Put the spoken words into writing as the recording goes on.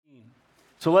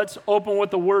So let's open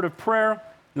with a word of prayer,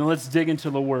 and let's dig into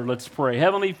the word. Let's pray.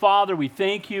 Heavenly Father, we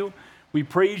thank you. We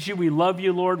praise you. We love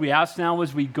you, Lord. We ask now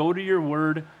as we go to your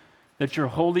word that your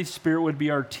Holy Spirit would be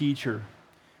our teacher.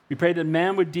 We pray that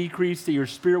man would decrease, that your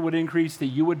Spirit would increase, that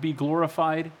you would be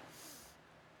glorified.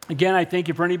 Again, I thank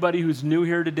you for anybody who's new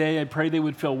here today. I pray they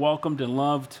would feel welcomed and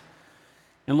loved.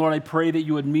 And Lord, I pray that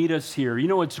you would meet us here. You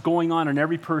know what's going on in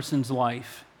every person's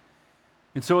life.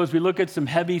 And so as we look at some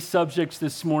heavy subjects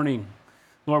this morning,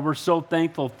 Lord, we're so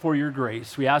thankful for your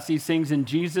grace. We ask these things in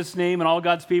Jesus' name, and all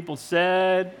God's people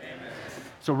said, amen.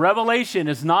 So Revelation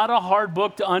is not a hard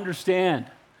book to understand.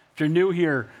 If you're new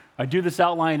here, I do this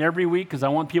outline every week because I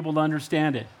want people to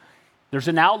understand it. There's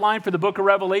an outline for the book of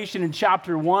Revelation in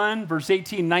chapter 1, verse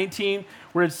 18, 19,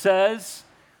 where it says,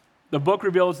 the book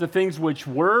reveals the things which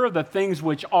were, the things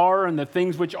which are, and the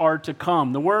things which are to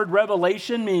come. The word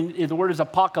revelation, the word is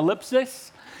apocalypsis.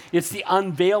 It's the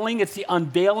unveiling. It's the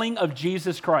unveiling of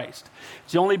Jesus Christ.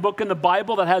 It's the only book in the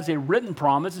Bible that has a written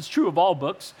promise. It's true of all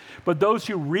books, but those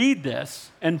who read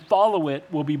this and follow it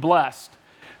will be blessed.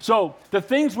 So the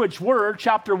things which were,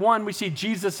 chapter 1, we see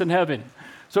Jesus in heaven.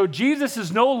 So Jesus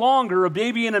is no longer a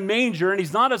baby in a manger, and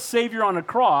he's not a savior on a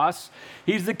cross.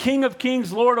 He's the King of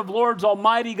kings, Lord of lords,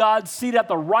 Almighty God, seated at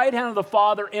the right hand of the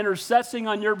Father, intercessing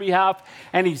on your behalf,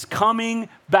 and he's coming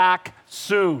back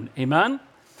soon. Amen?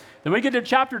 Then we get to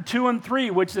chapter 2 and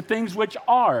 3, which the things which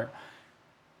are.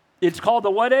 It's called the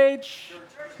what age?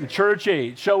 The church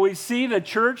age. So we see the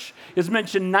church is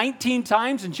mentioned 19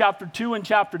 times in chapter 2 and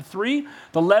chapter 3,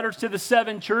 the letters to the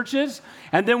 7 churches.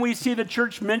 And then we see the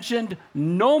church mentioned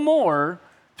no more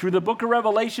through the book of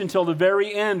Revelation till the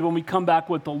very end when we come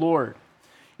back with the Lord.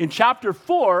 In chapter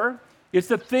 4, it's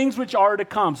the things which are to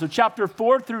come. So chapter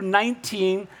 4 through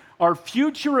 19 are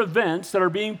future events that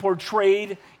are being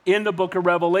portrayed in the book of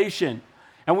Revelation.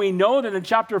 And we know that in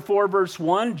chapter 4, verse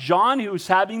 1, John, who's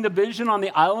having the vision on the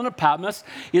island of Patmos,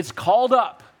 is called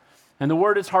up. And the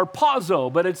word is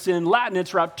harpazo, but it's in Latin,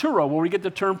 it's rapturo, where we get the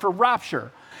term for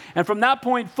rapture. And from that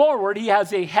point forward, he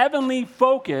has a heavenly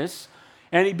focus,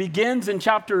 and he begins in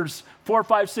chapters 4,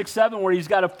 5, 6, 7, where he's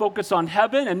got to focus on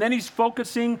heaven, and then he's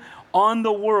focusing on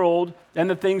the world and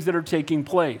the things that are taking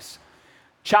place.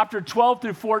 Chapter 12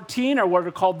 through 14 are what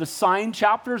are called the sign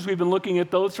chapters. We've been looking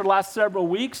at those for the last several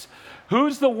weeks.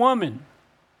 Who's the woman?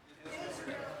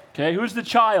 Okay, who's the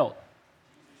child?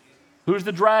 Who's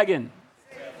the dragon?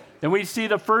 Then we see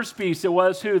the first beast. It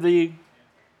was who? The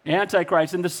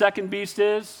Antichrist. And the second beast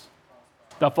is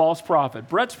the false prophet.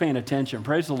 Brett's paying attention.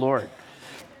 Praise the Lord.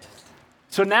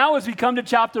 So now as we come to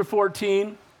chapter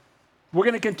 14, we're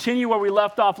going to continue where we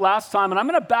left off last time. And I'm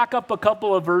going to back up a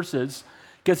couple of verses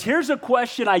because here's a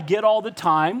question I get all the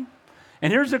time.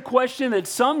 And here's a question that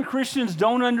some Christians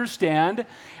don't understand.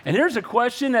 And here's a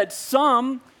question that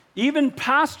some, even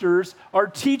pastors, are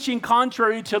teaching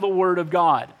contrary to the Word of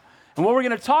God. And what we're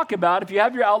going to talk about, if you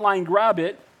have your outline, grab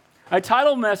it. I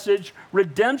titled message,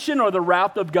 Redemption or the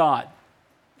Wrath of God.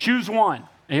 Choose one.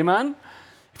 Amen?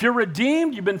 If you're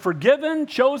redeemed, you've been forgiven,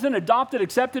 chosen, adopted,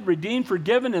 accepted, redeemed,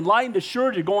 forgiven, enlightened,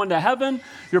 assured, you're going to heaven,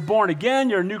 you're born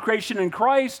again, you're a new creation in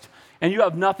Christ, and you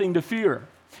have nothing to fear.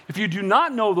 If you do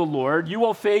not know the Lord, you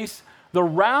will face the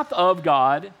wrath of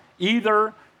God,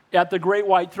 either at the great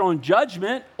white throne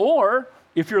judgment, or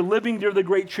if you're living during the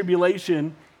great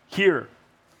tribulation here.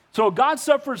 So God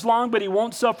suffers long, but he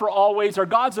won't suffer always. Our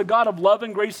God's a God of love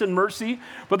and grace and mercy,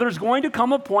 but there's going to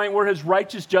come a point where his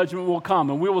righteous judgment will come,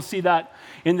 and we will see that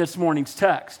in this morning's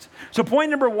text. So point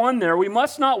number 1 there, we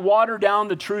must not water down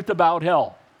the truth about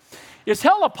hell. Is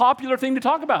hell a popular thing to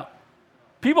talk about?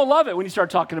 People love it when you start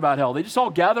talking about hell. They just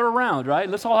all gather around, right?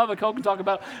 Let's all have a Coke and talk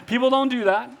about it. People don't do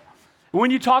that.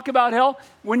 When you talk about hell,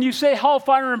 when you say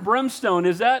hellfire and brimstone,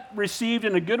 is that received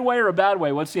in a good way or a bad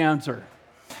way? What's the answer?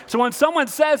 So when someone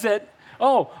says it,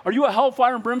 oh, are you a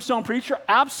hellfire and brimstone preacher?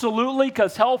 Absolutely,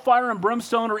 because hellfire and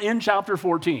brimstone are in chapter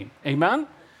 14. Amen?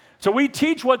 So we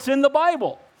teach what's in the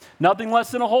Bible. Nothing less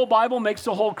than a whole Bible makes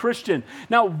a whole Christian.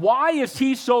 Now, why is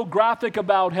he so graphic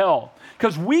about hell?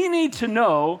 Because we need to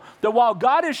know that while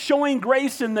God is showing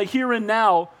grace in the here and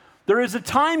now, there is a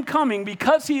time coming,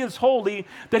 because he is holy,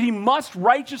 that he must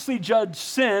righteously judge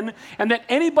sin, and that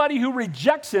anybody who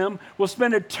rejects him will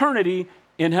spend eternity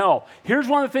in hell. Here's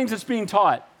one of the things that's being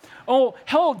taught. Oh,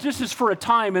 hell just is for a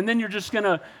time, and then you're just going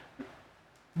to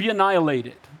be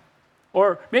annihilated.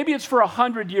 Or maybe it's for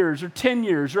 100 years, or 10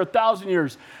 years, or 1,000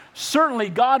 years. Certainly,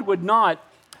 God would not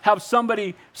have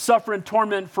somebody suffer in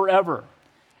torment forever.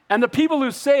 And the people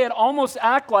who say it almost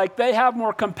act like they have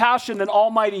more compassion than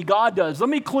Almighty God does. Let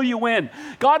me clue you in.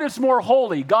 God is more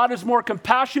holy. God is more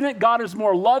compassionate. God is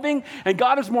more loving. And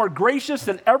God is more gracious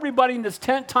than everybody in this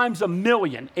tent times a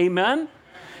million. Amen?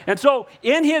 And so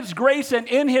in his grace and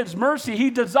in his mercy, he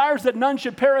desires that none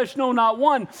should perish, no, not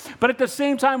one. But at the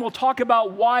same time, we'll talk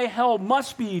about why hell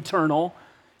must be eternal.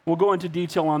 We'll go into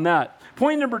detail on that.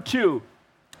 Point number 2,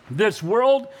 this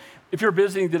world, if you're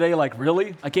visiting today, like,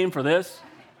 really? I came for this?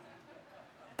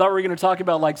 Thought we were going to talk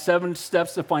about like 7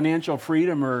 steps to financial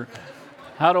freedom, or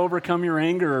how to overcome your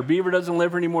anger, or Beaver doesn't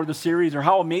live anymore, the series, or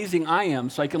how amazing I am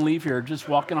so I can leave here just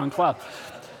walking on clouds.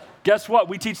 Guess what?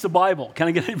 We teach the Bible. Can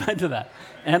I get amen to that?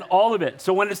 And all of it.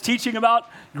 So when it's teaching about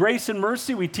grace and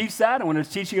mercy, we teach that. And when it's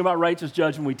teaching about righteous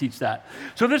judgment, we teach that.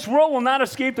 So this world will not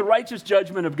escape the righteous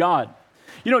judgment of God.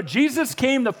 You know, Jesus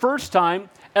came the first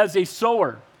time as a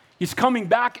sower. He's coming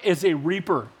back as a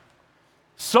reaper.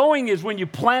 Sowing is when you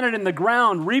plant it in the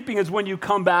ground. Reaping is when you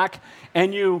come back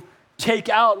and you take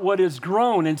out what is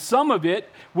grown. And some of it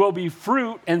will be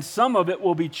fruit and some of it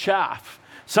will be chaff.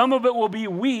 Some of it will be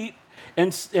wheat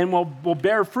and will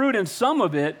bear fruit, and some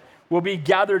of it will be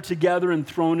gathered together and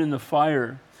thrown in the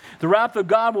fire. The wrath of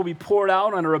God will be poured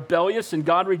out on a rebellious and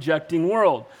God-rejecting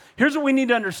world. Here's what we need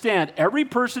to understand. Every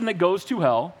person that goes to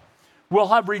hell will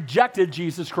have rejected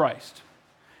Jesus Christ.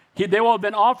 They will have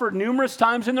been offered numerous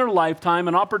times in their lifetime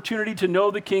an opportunity to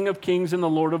know the King of Kings and the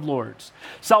Lord of Lords.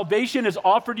 Salvation is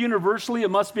offered universally.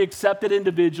 It must be accepted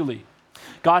individually.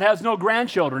 God has no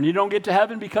grandchildren. You don't get to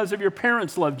heaven because of your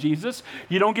parents love Jesus.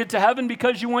 You don't get to heaven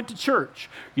because you went to church.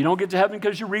 You don't get to heaven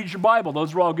because you read your Bible.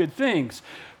 Those are all good things.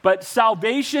 But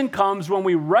salvation comes when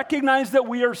we recognize that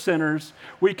we are sinners,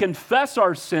 we confess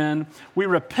our sin, we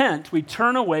repent, we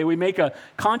turn away, we make a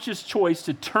conscious choice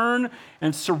to turn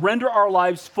and surrender our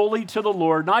lives fully to the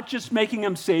Lord, not just making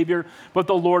him Savior, but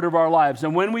the Lord of our lives.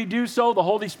 And when we do so, the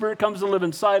Holy Spirit comes to live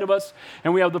inside of us,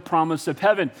 and we have the promise of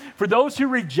heaven. For those who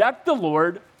reject the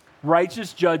Lord,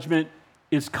 righteous judgment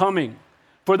is coming.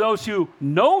 For those who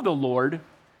know the Lord,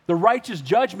 the righteous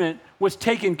judgment was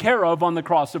taken care of on the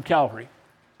cross of Calvary.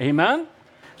 Amen?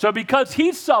 So because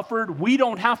he suffered, we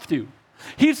don't have to.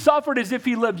 He suffered as if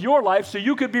he lived your life, so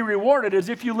you could be rewarded as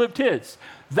if you lived his.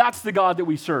 That's the God that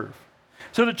we serve.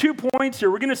 So the 2 points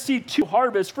here, we're going to see 2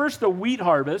 harvests. First, the wheat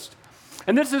harvest.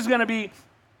 And this is going to be,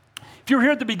 if you were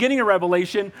here at the beginning of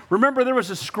Revelation, remember there was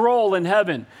a scroll in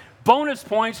heaven. Bonus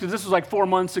points, because this was like 4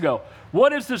 months ago.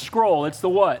 What is the scroll? It's the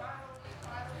what?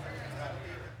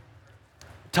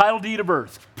 Title deed of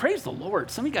birth. Praise the Lord.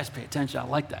 Some of you guys pay attention. I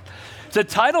like that. It's a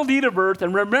title deed of birth,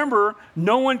 and remember,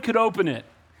 no one could open it.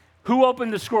 Who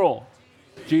opened the scroll?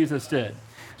 Jesus did.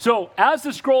 So as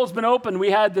the scroll has been opened, we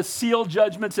had the seal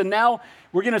judgments, and now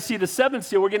we're going to see the 7th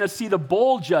seal. We're going to see the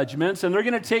bowl judgments, and they're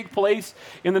going to take place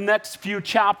in the next few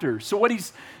chapters. So what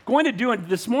he's going to do in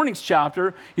this morning's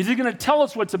chapter is he's going to tell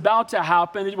us what's about to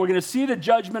happen. We're going to see the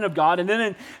judgment of God, and then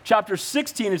in chapter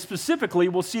 16 specifically,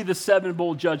 we'll see the 7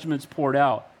 bowl judgments poured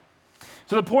out.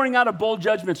 So the pouring out of bowl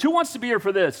judgments. Who wants to be here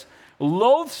for this?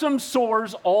 Loathsome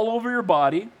sores all over your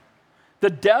body, the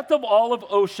death of all of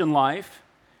ocean life,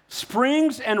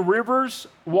 springs and rivers,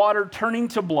 water turning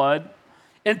to blood,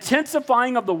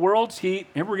 intensifying of the world's heat,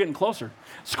 and we're getting closer,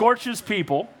 scorches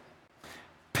people,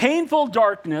 painful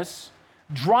darkness,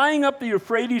 drying up the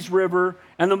Euphrates River,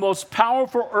 and the most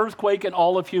powerful earthquake in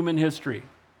all of human history.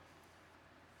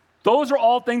 Those are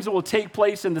all things that will take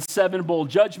place in the 7 bowl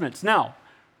judgments. Now,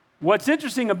 what's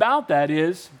interesting about that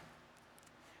is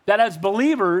that as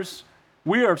believers,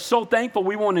 we are so thankful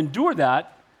we won't endure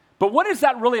that. But what is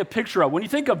that really a picture of? When you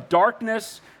think of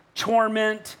darkness,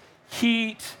 torment,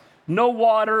 heat, no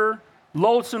water,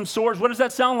 loathsome sores, what does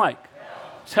that sound like?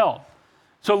 Hell. It's hell.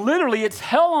 So literally, it's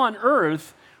hell on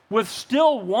earth with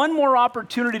still one more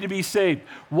opportunity to be saved.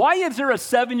 Why is there a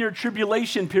 7-year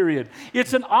tribulation period?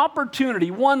 It's an opportunity,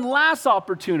 one last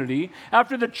opportunity,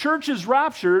 after the church is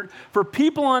raptured, for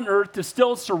people on earth to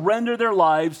still surrender their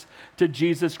lives to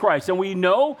Jesus Christ. And we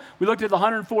know, we looked at the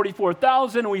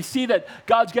 144,000, and we see that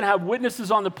God's going to have witnesses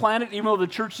on the planet, even though the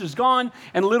church is gone,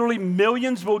 and literally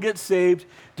millions will get saved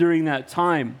during that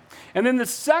time. And then the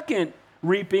second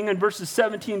reaping in verses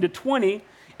 17 to 20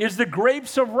 is the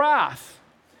grapes of wrath.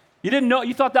 You didn't know,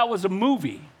 you thought that was a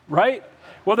movie, right?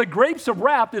 Well, the grapes of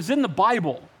wrath is in the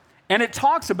Bible, and it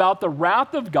talks about the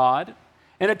wrath of God,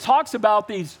 and it talks about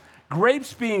these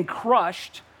grapes being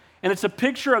crushed, and it's a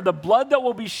picture of the blood that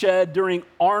will be shed during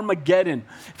Armageddon.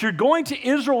 If you're going to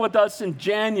Israel with us in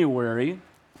January,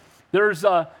 there's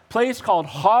a place called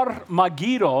Har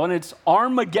Megiddo, and it's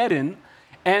Armageddon,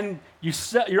 and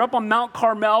you're up on Mount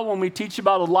Carmel when we teach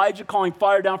about Elijah calling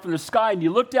fire down from the sky, and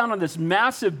you look down on this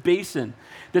massive basin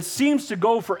that seems to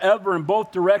go forever in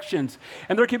both directions.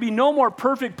 And there can be no more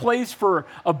perfect place for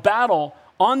a battle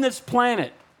on this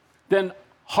planet than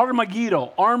Har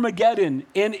Megiddo, Armageddon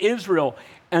in Israel.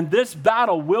 and this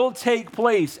battle will take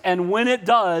place. And when it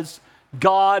does,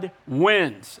 God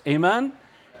wins. Amen?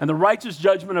 And the righteous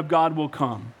judgment of God will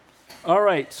come. All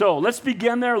right, so let's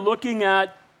begin there looking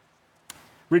at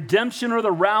redemption or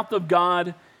the wrath of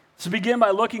God. Let's begin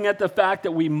by looking at the fact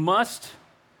that we must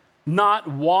not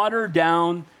water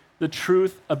down the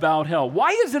truth about hell. Why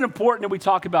is it important that we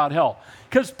talk about hell?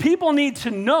 Because people need to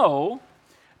know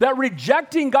that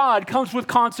rejecting God comes with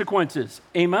consequences.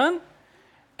 Amen?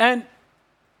 And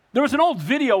there was an old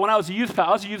video when I was a youth pastor.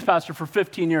 I was a youth pastor for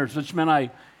 15 years, which meant I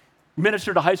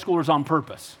ministered to high schoolers on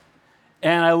purpose.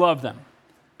 And I love them.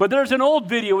 But there's an old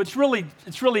video. It's really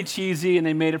cheesy, and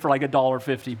they made it for like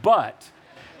 $1.50. But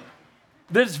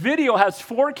this video has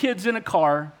 4 kids in a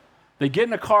car. They get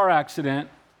in a car accident,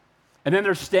 and then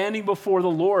they're standing before the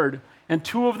Lord, and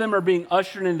 2 of them are being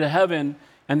ushered into heaven,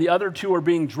 and the other 2 are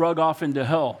being drug off into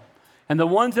hell. And the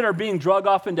ones that are being drug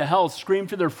off into hell scream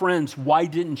to their friends, "Why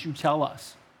didn't you tell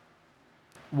us?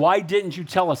 Why didn't you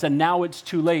tell us?" And now it's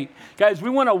too late. Guys, we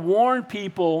want to warn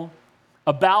people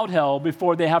about hell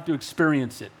before they have to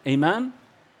experience it. Amen?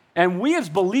 And we as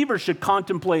believers should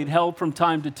contemplate hell from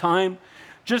time to time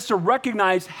just to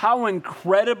recognize how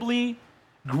incredibly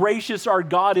gracious our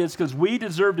God is, because we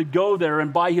deserve to go there,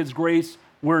 and by his grace,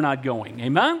 we're not going.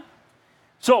 Amen?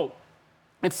 So,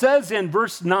 it says in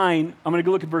verse 9, I'm going to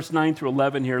go look at verse 9 through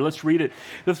 11 here. Let's read it.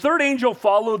 The third angel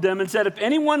followed them and said, "If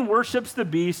anyone worships the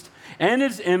beast and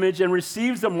his image and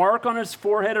receives the mark on his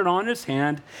forehead and on his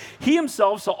hand, he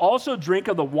himself shall also drink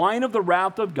of the wine of the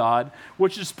wrath of God,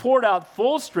 which is poured out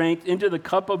full strength into the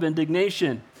cup of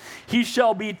indignation. He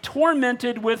shall be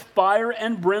tormented with fire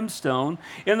and brimstone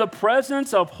in the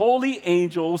presence of holy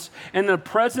angels and the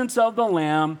presence of the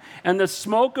Lamb, and the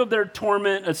smoke of their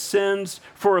torment ascends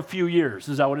for a few years."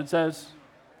 Is that what it says?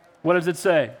 What does it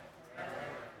say?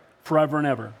 Forever and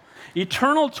ever.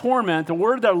 Eternal torment, the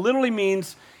word that literally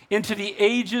means into the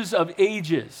ages of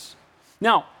ages.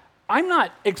 Now, I'm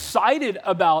not excited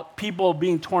about people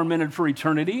being tormented for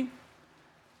eternity,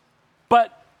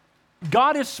 but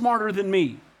God is smarter than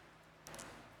me.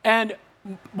 And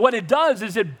what it does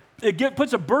is it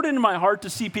puts a burden in my heart to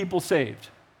see people saved.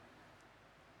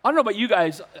 I don't know about you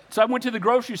guys. So I went to the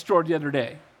grocery store the other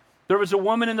day. There was a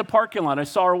woman in the parking lot. I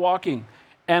saw her walking,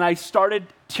 and I started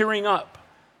tearing up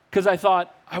because I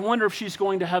thought, I wonder if she's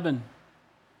going to heaven.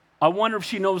 I wonder if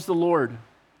she knows the Lord.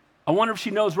 I wonder if she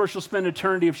knows where she'll spend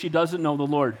eternity if she doesn't know the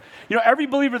Lord. You know, every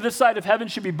believer this side of heaven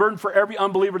should be burdened for every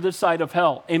unbeliever this side of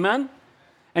hell. Amen?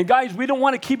 And guys, we don't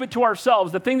want to keep it to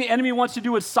ourselves. The thing the enemy wants to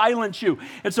do is silence you.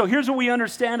 And so here's what we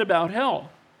understand about hell.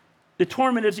 The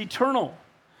torment is eternal.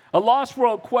 A lost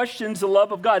world questions the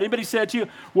love of God. Anybody said to you,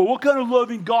 well, what kind of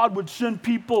loving God would send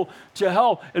people to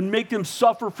hell and make them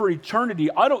suffer for eternity?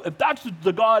 If that's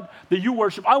the God that you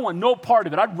worship, I want no part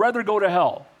of it. I'd rather go to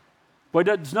hell. But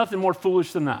there's nothing more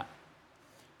foolish than that.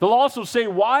 They'll also say,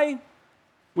 why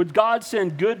would God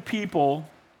send good people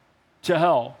to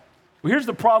hell? Well, here's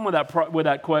the problem with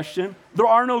that question. There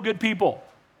are no good people.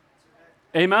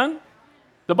 Amen?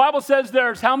 The Bible says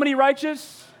there's how many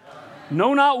righteous?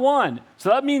 No, not one. So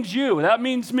that means you. That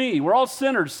means me. We're all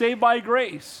sinners saved by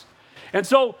grace. And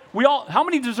so how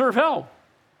many deserve hell?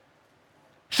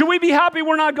 Should we be happy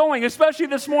we're not going, especially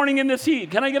this morning in this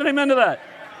heat? Can I get an amen to that?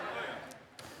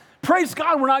 Praise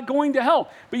God, we're not going to hell.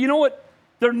 But you know what?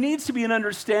 There needs to be an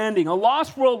understanding. A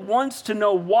lost world wants to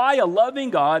know why a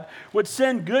loving God would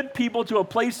send good people to a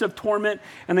place of torment.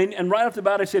 And right off the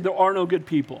bat, I say there are no good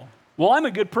people. Well, I'm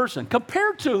a good person.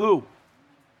 Compared to who?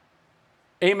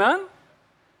 Amen?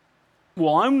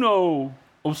 Well, I'm no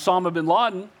Osama bin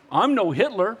Laden. I'm no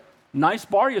Hitler. Nice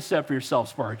bar you set for yourself,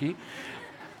 Sparky.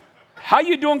 How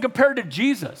you doing compared to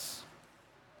Jesus?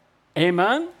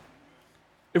 Amen?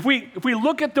 If we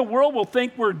look at the world, we'll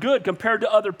think we're good compared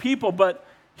to other people, but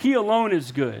he alone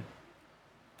is good.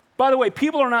 By the way,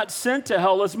 people are not sent to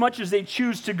hell as much as they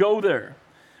choose to go there.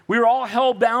 We are all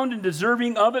hell-bound and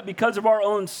deserving of it because of our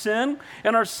own sin,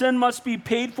 and our sin must be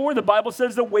paid for. The Bible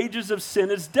says the wages of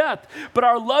sin is death. But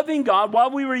our loving God,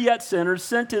 while we were yet sinners,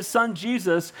 sent his son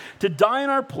Jesus to die in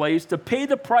our place, to pay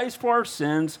the price for our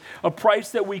sins, a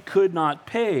price that we could not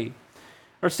pay.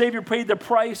 Our Savior paid the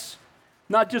price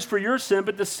not just for your sin,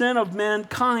 but the sin of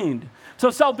mankind. So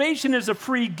salvation is a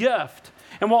free gift.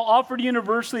 And while offered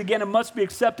universally, again, it must be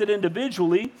accepted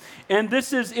individually. And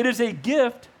it is a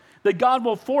gift that God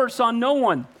will force on no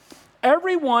one.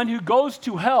 Everyone who goes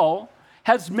to hell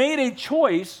has made a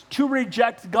choice to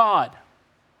reject God.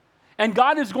 And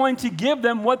God is going to give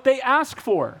them what they ask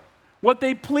for, what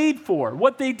they plead for,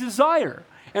 what they desire.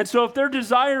 And so if their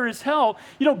desire is hell,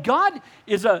 God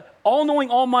is an all-knowing,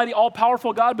 almighty,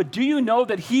 all-powerful God, but do you know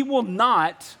that he will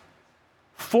not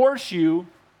force you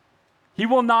He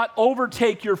will not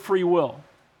overtake your free will.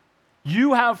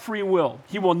 You have free will.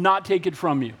 He will not take it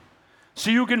from you. So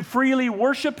you can freely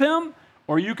worship him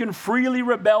or you can freely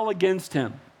rebel against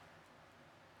him.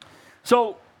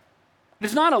 So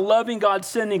it's not a loving God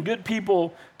sending good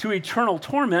people to eternal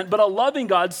torment, but a loving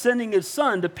God sending his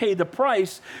son to pay the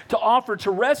price to offer to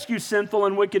rescue sinful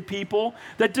and wicked people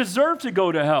that deserve to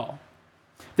go to hell.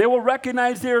 They will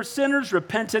recognize they are sinners,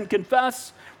 repent and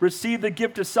confess, receive the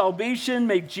gift of salvation,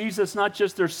 make Jesus not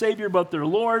just their Savior, but their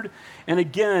Lord. And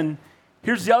again,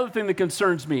 here's the other thing that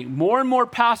concerns me. More and more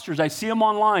pastors, I see them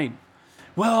online.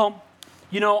 Well,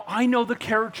 I know the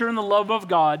character and the love of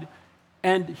God,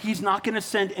 and he's not going to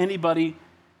send anybody.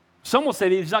 Some will say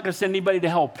that he's not going to send anybody to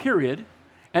hell, period.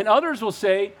 And others will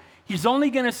say he's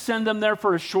only going to send them there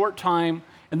for a short time,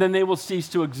 and then they will cease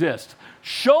to exist.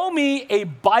 Show me a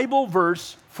Bible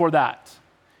verse for that.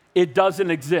 It doesn't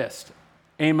exist.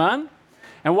 Amen?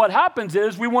 And what happens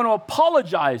is we want to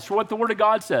apologize for what the Word of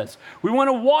God says. We want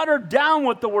to water down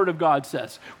what the Word of God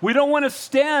says. We don't want to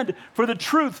stand for the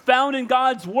truth found in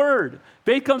God's Word.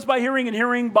 Faith comes by hearing and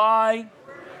hearing by...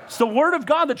 It's the Word of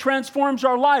God that transforms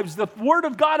our lives. The Word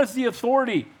of God is the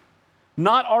authority,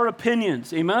 not our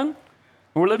opinions. Amen?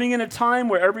 We're living in a time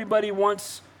where everybody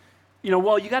wants, you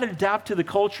got to adapt to the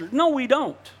culture. No, we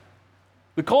don't.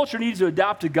 The culture needs to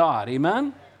adapt to God.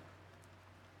 Amen?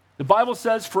 The Bible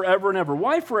says forever and ever.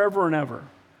 Why forever and ever?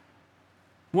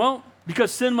 Well,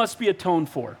 because sin must be atoned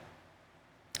for.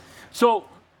 So,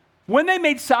 when they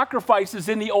made sacrifices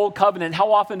in the Old Covenant,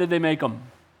 how often did they make them?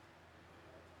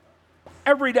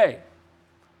 Every day,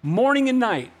 morning and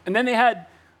night. And then they had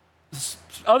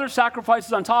other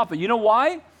sacrifices on top of it. You know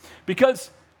why?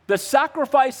 Because the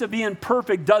sacrifice of being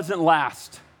perfect doesn't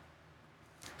last.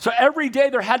 So every day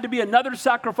there had to be another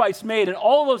sacrifice made, and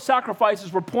all of those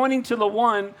sacrifices were pointing to the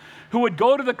one who would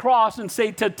go to the cross and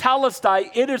say,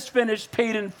 "Tetelestai, it is finished,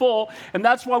 paid in full," and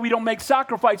that's why we don't make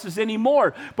sacrifices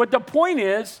anymore. But the point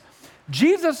is,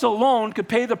 Jesus alone could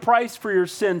pay the price for your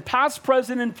sin, past,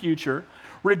 present, and future,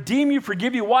 redeem you,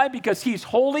 forgive you. Why? Because he's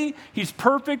holy, he's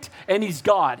perfect, and he's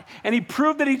God. And he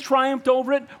proved that he triumphed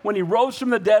over it when he rose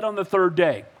from the dead on the third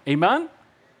day. Amen?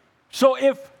 So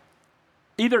if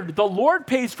either the Lord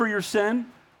pays for your sin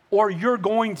or you're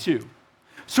going to.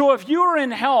 So if you are in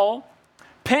hell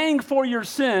paying for your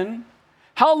sin,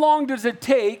 how long does it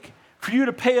take for you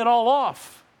to pay it all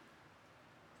off?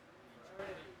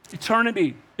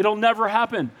 Eternity. It'll never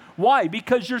happen. Why?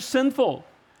 Because you're sinful.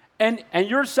 And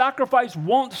your sacrifice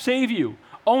won't save you.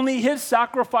 Only his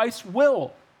sacrifice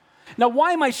will. Now,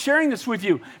 why am I sharing this with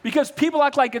you? Because people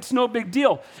act like it's no big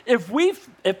deal. If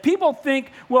people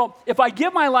think, well, if I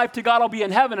give my life to God, I'll be in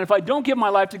heaven. If I don't give my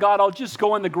life to God, I'll just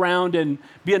go in the ground and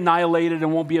be annihilated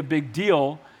and won't be a big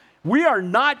deal. We are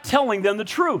not telling them the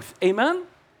truth. Amen?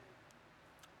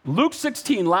 Luke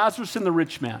 16, Lazarus and the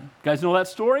rich man. You guys know that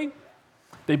story?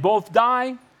 They both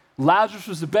die. Lazarus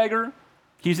was a beggar.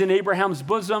 He's in Abraham's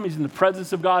bosom. He's in the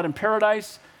presence of God in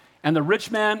paradise. And the rich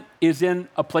man is in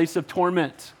a place of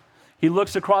torment. He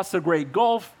looks across the great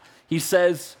gulf. He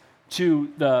says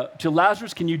to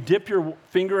Lazarus, "Can you dip your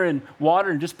finger in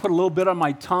water and just put a little bit on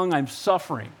my tongue? I'm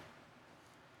suffering."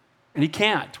 And he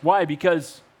can't. Why?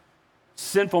 Because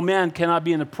sinful man cannot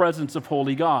be in the presence of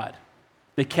holy God.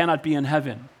 They cannot be in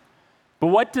heaven. But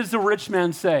what does the rich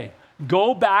man say?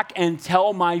 "Go back and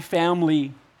tell my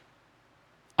family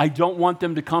I don't want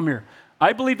them to come here."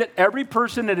 I believe that every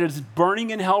person that is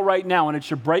burning in hell right now, and it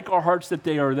should break our hearts that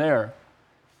they are there,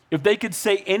 if they could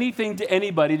say anything to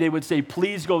anybody, they would say,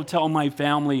 "Please go tell my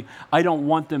family I don't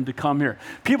want them to come here."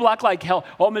 People act like hell.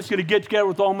 "Oh, I'm just going to get together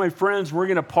with all my friends. We're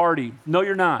going to party." No,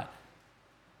 you're not.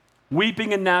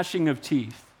 Weeping and gnashing of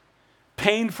teeth.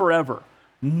 Pain forever.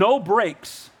 No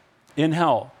breaks in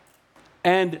hell.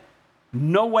 And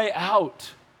no way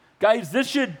out. Guys, this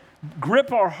should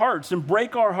grip our hearts and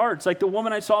break our hearts, like the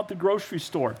woman I saw at the grocery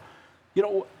store.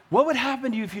 What would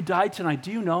happen to you if you died tonight?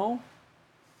 Do you know?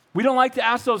 We don't like to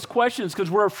ask those questions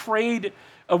because we're afraid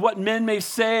of what men may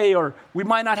say, or we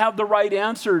might not have the right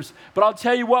answers. But I'll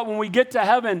tell you what, when we get to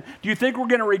heaven, do you think we're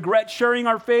going to regret sharing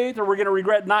our faith, or we're going to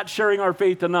regret not sharing our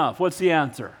faith enough? What's the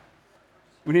answer?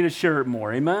 We need to share it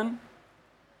more. Amen?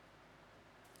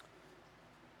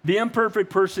 The imperfect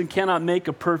person cannot make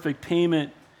a perfect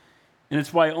payment. And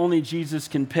it's why only Jesus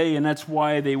can pay, and that's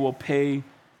why they will pay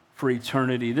for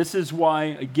eternity. This is why,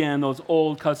 again, those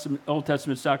Old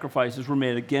Testament sacrifices were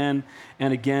made again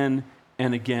and again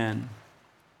and again.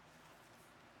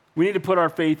 We need to put our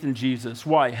faith in Jesus.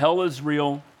 Why? Hell is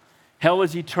real. Hell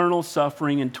is eternal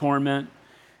suffering and torment.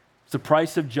 It's the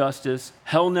price of justice.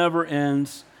 Hell never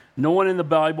ends. No one in the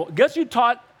Bible. Guess who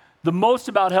taught the most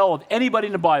about hell of anybody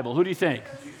in the Bible? Who do you think?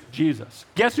 Jesus.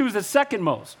 Guess who was the second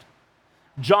most?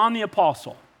 John the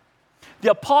Apostle.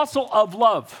 The apostle of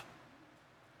love.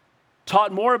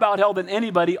 Taught more about hell than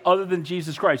anybody other than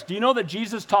Jesus Christ. Do you know that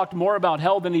Jesus talked more about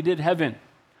hell than he did heaven?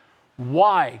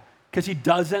 Why? Because he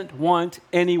doesn't want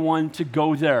anyone to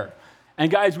go there. And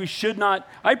guys, we should not.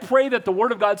 I pray that the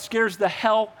word of God scares the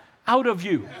hell out of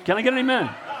you. Can I get an amen?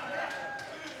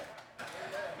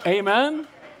 Amen?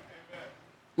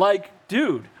 Like,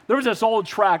 dude, there was this old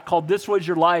tract called This Was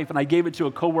Your Life, and I gave it to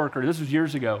a coworker. This was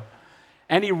years ago.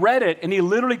 And he read it, and he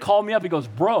literally called me up. He goes,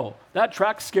 bro, that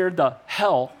tract scared the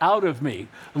hell out of me.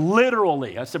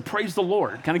 Literally. I said, praise the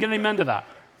Lord. Can I get an amen to that?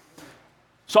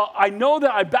 So I know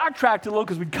that I backtracked a little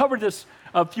because we covered this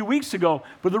a few weeks ago.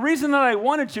 But the reason that I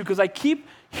wanted to, because I keep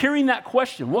hearing that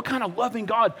question. What kind of loving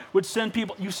God would send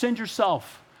people? You send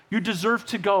yourself. You deserve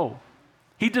to go.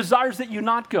 He desires that you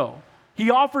not go. He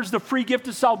offers the free gift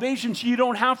of salvation so you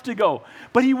don't have to go.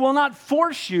 But he will not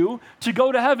force you to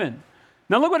go to heaven.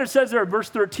 Now look what it says there in verse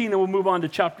 13, and we'll move on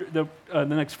to the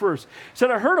next verse. It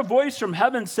said, I heard a voice from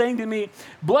heaven saying to me,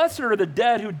 blessed are the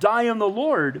dead who die in the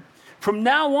Lord. From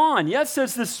now on, yes,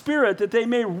 says the Spirit, that they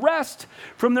may rest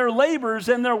from their labors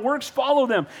and their works follow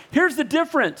them. Here's the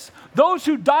difference. Those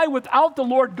who die without the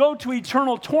Lord go to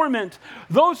eternal torment.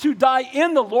 Those who die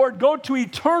in the Lord go to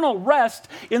eternal rest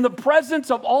in the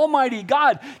presence of Almighty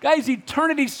God. Guys,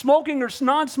 eternity, smoking or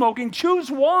non-smoking,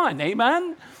 choose one.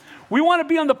 Amen? We want to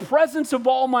be in the presence of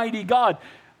Almighty God.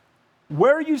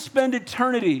 Where you spend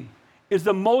eternity is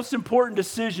the most important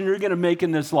decision you're going to make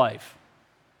in this life.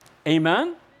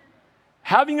 Amen?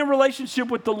 Having a relationship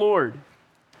with the Lord,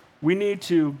 we need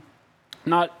to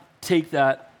not take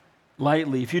that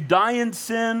lightly. If you die in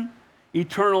sin,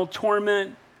 eternal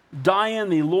torment, die in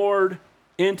the Lord,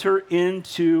 enter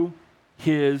into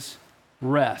his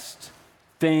rest.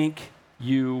 Thank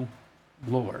you,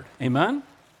 Lord. Amen?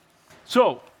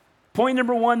 So, point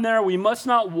number one there, we must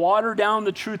not water down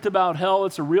the truth about hell.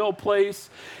 It's a real place.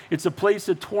 It's a place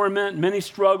of torment. Many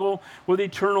struggle with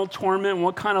eternal torment.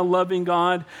 What kind of loving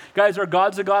God? Guys, our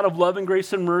God's a God of love and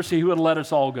grace and mercy. He would let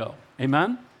us all go.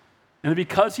 Amen? And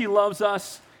because he loves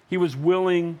us, he was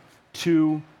willing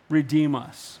to redeem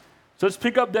us. So let's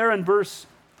pick up there in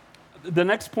the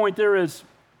next point there is,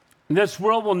 this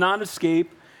world will not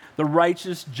escape the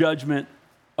righteous judgment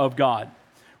of God.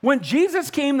 When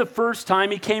Jesus came the first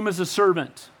time, he came as a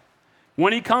servant.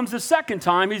 When he comes the second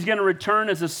time, he's going to return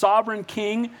as a sovereign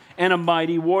king and a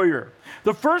mighty warrior.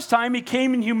 The first time, he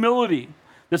came in humility.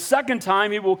 The second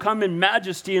time, he will come in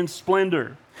majesty and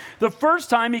splendor. The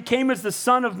first time, he came as the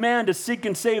Son of Man to seek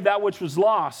and save that which was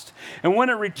lost. And when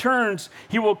it returns,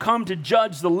 he will come to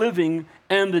judge the living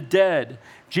and the dead.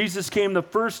 Jesus came the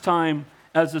first time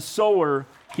as a sower.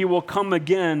 He will come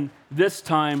again this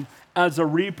time as a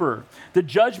reaper. The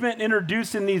judgment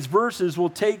introduced in these verses will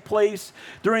take place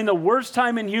during the worst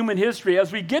time in human history.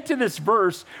 As we get to this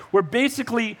verse, we're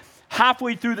basically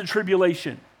halfway through the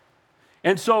tribulation.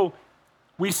 And so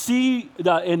we see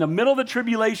that in the middle of the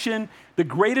tribulation, the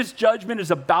greatest judgment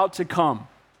is about to come.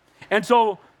 And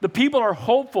so the people are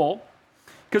hopeful,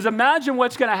 because imagine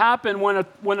what's going to happen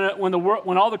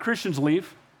when all the Christians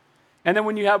leave. And then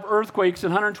when you have earthquakes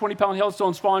and 120-pound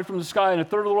hailstones falling from the sky and a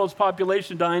third of the world's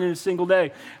population dying in a single day,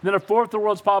 and then a fourth of the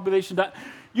world's population dying.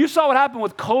 You saw what happened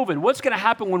with COVID. What's going to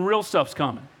happen when real stuff's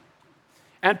coming?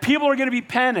 And people are going to be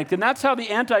panicked, and that's how the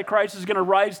Antichrist is going to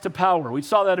rise to power. We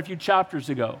saw that a few chapters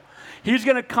ago. He's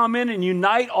going to come in and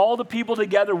unite all the people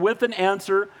together with an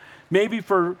answer, maybe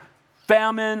for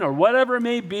famine or whatever it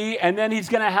may be, and then he's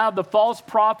going to have the false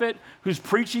prophet who's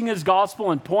preaching his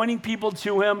gospel and pointing people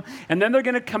to him, and then they're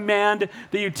going to command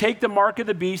that you take the mark of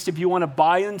the beast if you want to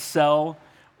buy and sell,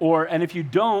 and if you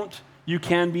don't, you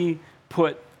can be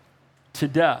put to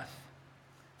death.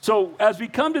 So as we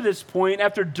come to this point,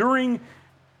 during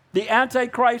the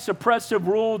Antichrist's oppressive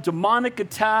rule, demonic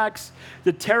attacks,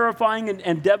 the terrifying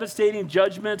and devastating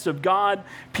judgments of God,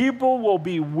 people will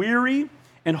be weary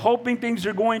and hoping things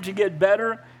are going to get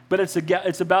better, but it's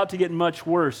about to get much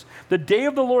worse. The day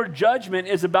of the Lord judgment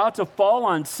is about to fall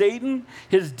on Satan,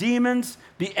 his demons,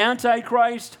 the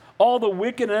Antichrist, all the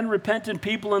wicked and unrepentant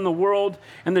people in the world,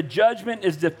 and the judgment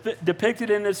is depicted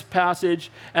in this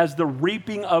passage as the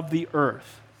reaping of the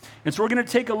earth. And so we're going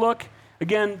to take a look,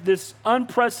 again, this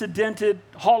unprecedented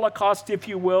Holocaust, if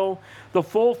you will. The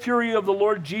full fury of the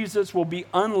Lord Jesus will be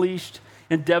unleashed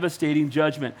in devastating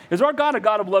judgment. Is our God a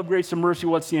God of love, grace, and mercy?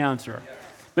 What's the answer? Yes.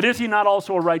 But is he not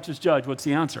also a righteous judge? What's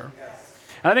the answer? Yes.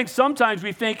 And I think sometimes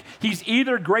we think he's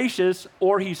either gracious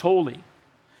or he's holy.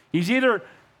 He's either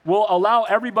will allow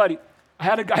everybody. I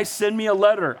had a guy send me a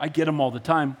letter. I get them all the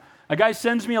time. A guy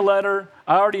sends me a letter.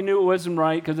 I already knew it wasn't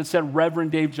right because it said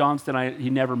Reverend Dave Johnston. He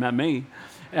never met me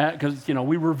because,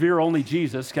 we revere only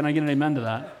Jesus. Can I get an amen to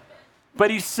that?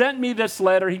 But he sent me this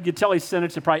letter. He could tell he sent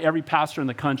it to probably every pastor in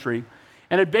the country.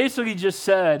 And it basically just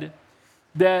said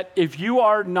that if you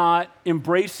are not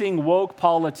embracing woke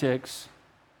politics,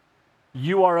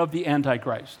 you are of the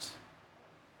Antichrist.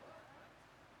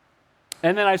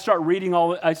 And then I start reading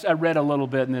I read a little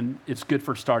bit, and then it's good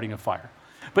for starting a fire.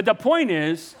 But the point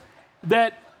is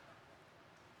that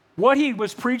what he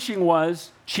was preaching was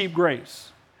cheap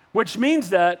grace, which means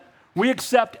that we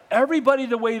accept everybody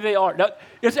the way they are. Now,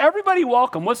 is everybody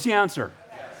welcome? What's the answer?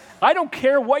 Yes. I don't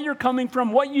care what you're coming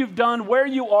from, what you've done, where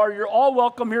you are. You're all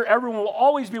welcome here. Everyone will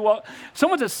always be welcome.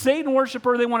 Someone's a Satan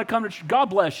worshiper. They want to come to church.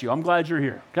 God bless you. I'm glad you're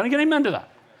here. Can I get amen to that?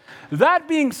 That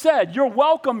being said, you're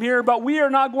welcome here, but we are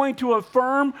not going to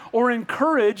affirm or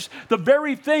encourage the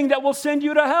very thing that will send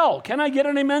you to hell. Can I get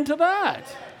an amen to that?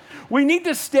 We need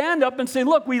to stand up and say,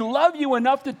 look, we love you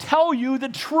enough to tell you the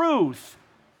truth.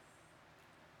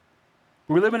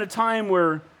 We live in a time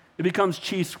where it becomes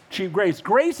cheap grace.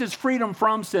 Grace is freedom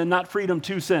from sin, not freedom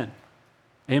to sin.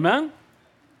 Amen?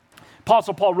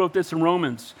 Apostle Paul wrote this in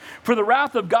Romans. For the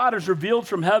wrath of God is revealed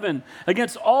from heaven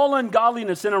against all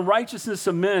ungodliness and unrighteousness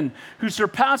of men who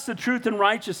surpass the truth in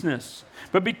righteousness.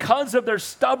 But because of their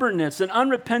stubbornness and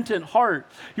unrepentant heart,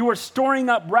 you are storing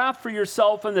up wrath for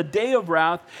yourself in the day of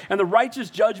wrath and the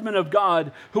righteous judgment of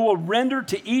God, who will render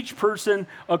to each person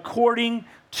according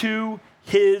to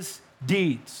his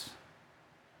deeds.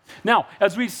 Now,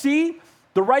 as we see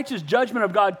the righteous judgment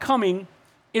of God coming,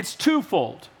 it's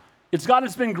twofold. It's God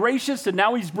has been gracious, and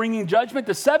now he's bringing judgment.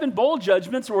 The 7 bowl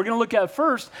judgments that we're going to look at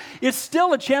first is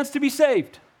still a chance to be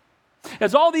saved.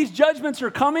 As all these judgments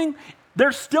are coming,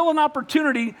 there's still an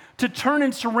opportunity to turn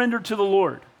and surrender to the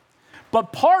Lord.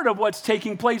 But part of what's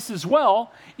taking place as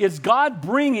well is God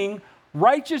bringing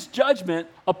righteous judgment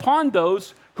upon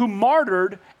those who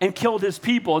martyred and killed his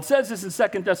people. It says this in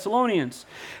 2 Thessalonians.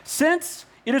 Since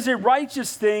it is a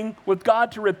righteous thing with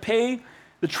God to repay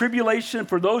the tribulation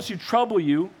for those who trouble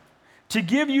you, to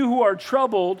give you who are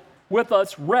troubled with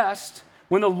us rest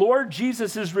when the Lord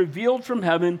Jesus is revealed from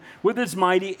heaven with his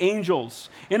mighty angels,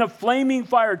 in a flaming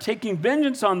fire, taking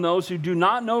vengeance on those who do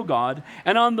not know God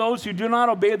and on those who do not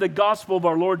obey the gospel of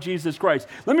our Lord Jesus Christ.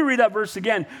 Let me read that verse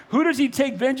again. Who does he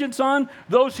take vengeance on?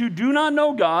 Those who do not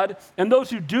know God and those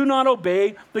who do not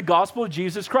obey the gospel of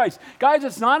Jesus Christ. Guys,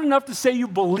 it's not enough to say you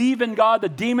believe in God. The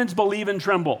demons believe and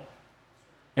tremble.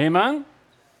 Amen?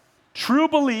 True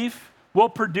belief will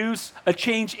produce a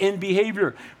change in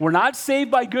behavior. We're not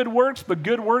saved by good works, but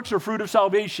good works are fruit of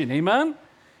salvation. Amen?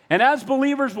 And as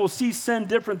believers, we'll see sin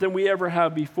different than we ever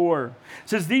have before. It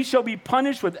says, these shall be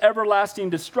punished with everlasting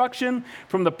destruction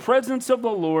from the presence of the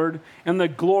Lord and the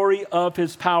glory of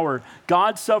his power.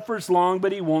 God suffers long,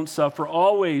 but he won't suffer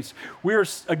always. We're,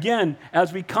 again,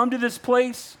 as we come to this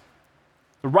place,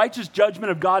 the righteous judgment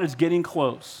of God is getting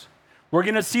close. We're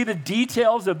going to see the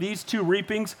details of these 2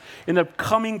 reapings in the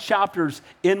coming chapters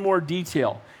in more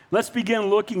detail. Let's begin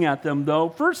looking at them, though.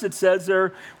 First, it says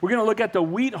there, we're going to look at the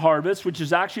wheat harvest, which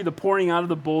is actually the pouring out of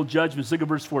the bowl judgments. Look at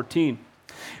verse 14.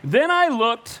 Then I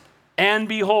looked, and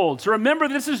behold. So remember,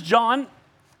 this is John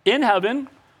in heaven,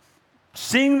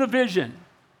 seeing the vision.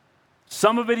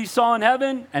 Some of it he saw in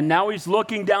heaven, and now he's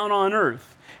looking down on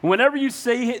earth. And whenever you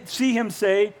see him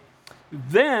say,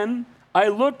 then I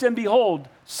looked, and behold,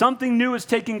 something new is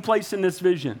taking place in this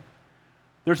vision.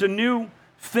 There's a new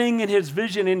thing in his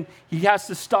vision, and he has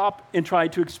to stop and try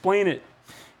to explain it.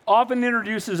 Often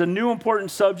introduces a new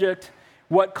important subject.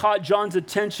 What caught John's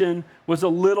attention was a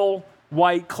little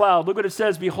white cloud. Look what it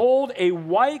says. Behold, a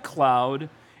white cloud,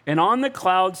 and on the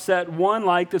cloud sat one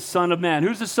like the Son of Man.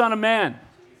 Who's the Son of Man?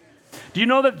 Do you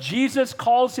know that Jesus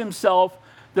calls himself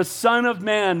the Son of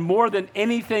Man more than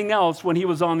anything else when he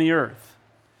was on the earth?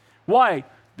 Why?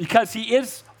 Because he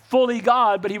is fully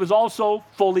God, but he was also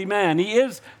fully man. He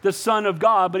is the Son of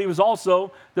God, but he was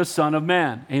also the Son of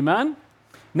Man. Amen?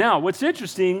 Now, what's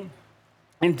interesting,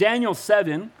 in Daniel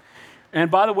 7,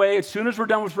 and by the way, as soon as we're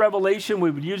done with Revelation, we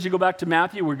would usually go back to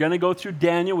Matthew. We're going to go through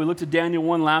Daniel. We looked at Daniel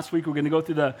 1 last week. We're going to go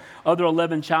through the other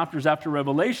 11 chapters after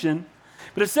Revelation.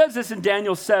 But it says this in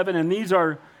Daniel 7, and these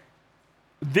are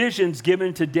visions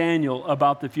given to Daniel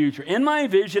about the future. In my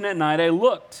vision at night, I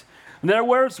looked, and there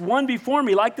was one before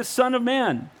me like the Son of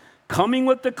Man, coming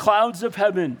with the clouds of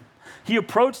heaven. He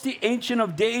approached the Ancient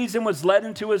of Days and was led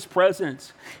into his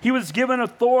presence. He was given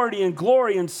authority and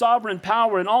glory and sovereign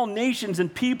power, and all nations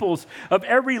and peoples of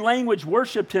every language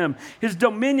worshiped him. His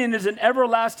dominion is an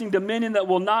everlasting dominion that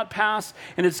will not pass,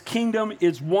 and his kingdom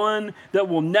is one that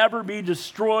will never be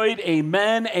destroyed.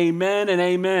 Amen, amen, and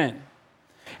amen.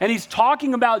 And he's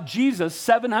talking about Jesus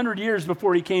 700 years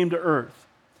before he came to earth.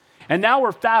 And now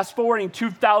we're fast forwarding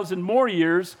 2,000 more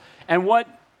years, and what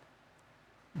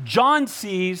John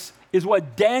sees is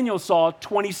what Daniel saw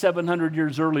 2,700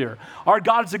 years earlier. Our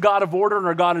God is a God of order, and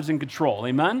our God is in control.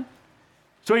 Amen?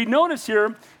 So you notice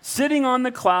here, sitting on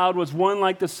the cloud was one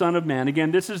like the Son of Man.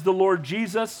 Again, this is the Lord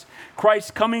Jesus,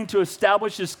 Christ coming to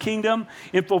establish his kingdom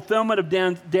in fulfillment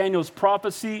of Daniel's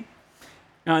prophecy.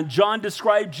 John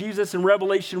described Jesus in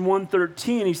Revelation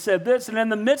 1:13. He said this, and in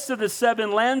the midst of the 7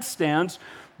 lampstands,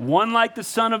 one like the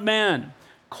Son of Man,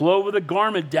 clothed with a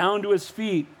garment down to his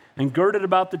feet, and girded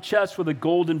about the chest with a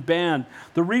golden band.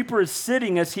 The reaper is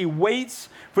sitting as he waits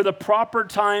for the proper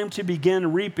time to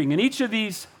begin reaping. In each of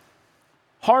these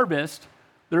harvests,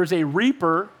 there's a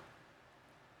reaper,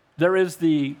 there is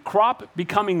the crop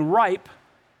becoming ripe,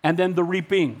 and then the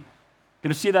reaping. You're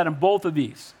going to see that in both of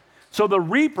these. So the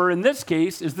reaper, in this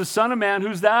case, is the Son of Man.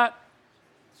 Who's that?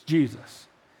 It's Jesus.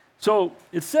 So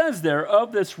it says there,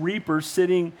 of this reaper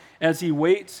sitting as he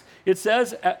waits, it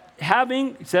says,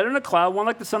 having, set in a cloud, one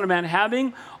like the Son of Man,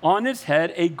 having on his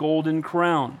head a golden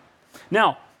crown.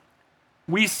 Now,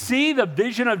 we see the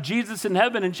vision of Jesus in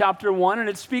heaven in chapter 1, and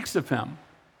it speaks of him.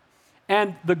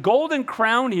 And the golden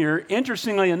crown here,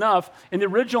 interestingly enough, in the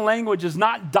original language is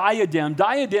not diadem.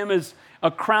 Diadem is a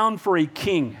crown for a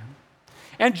king.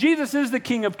 And Jesus is the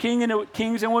King of kings, and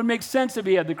it would make sense if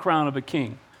he had the crown of a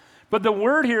king. But the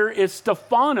word here is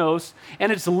Stephanos,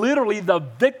 and it's literally the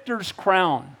victor's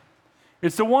crown.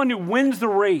 It's the one who wins the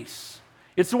race.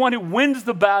 It's the one who wins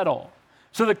the battle.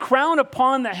 So the crown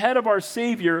upon the head of our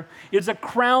Savior is a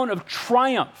crown of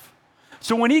triumph.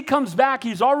 So when he comes back,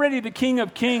 he's already the King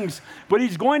of Kings, but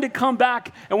he's going to come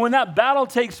back, and when that battle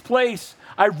takes place,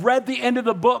 I've read the end of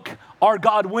the book, our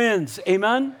God wins.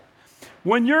 Amen?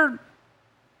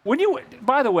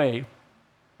 By the way,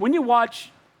 when you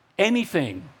watch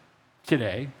anything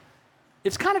today,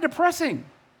 it's kind of depressing.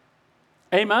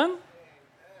 Amen?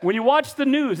 When you watch the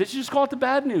news, they should just call it the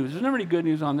bad news. There's never any good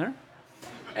news on there.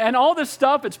 And all this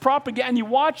stuff, it's propaganda, and you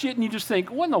watch it and you just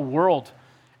think, what in the world?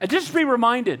 And just be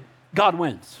reminded, God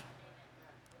wins.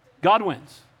 God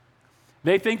wins.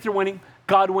 They think they're winning,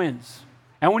 God wins.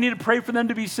 And we need to pray for them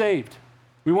to be saved.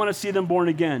 We want to see them born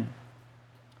again.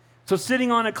 So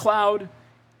sitting on a cloud,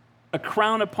 a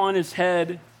crown upon his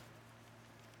head,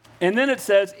 and then it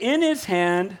says, in his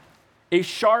hand, a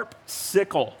sharp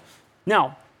sickle.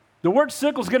 Now, the word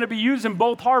sickle is going to be used in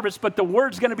both harvests, but the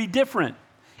word's going to be different.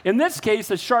 In this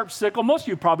case, a sharp sickle, most of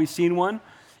you have probably seen one.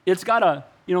 It's got a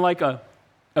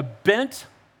bent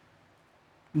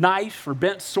knife or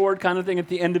bent sword kind of thing at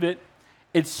the end of it.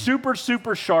 It's super,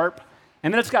 super sharp.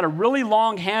 And then it's got a really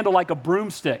long handle like a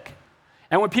broomstick.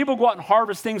 And when people go out and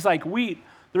harvest things like wheat,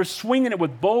 they're swinging it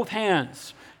with both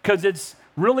hands because it's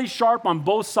really sharp on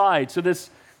both sides. So this,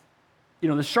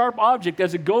 the sharp object,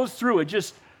 as it goes through, it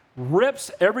just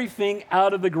rips everything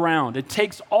out of the ground. It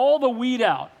takes all the weed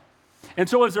out. And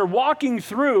so as they're walking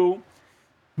through,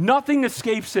 nothing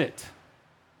escapes it.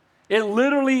 It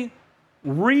literally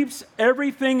reaps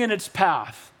everything in its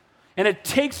path, and it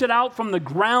takes it out from the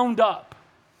ground up.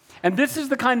 And this is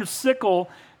the kind of sickle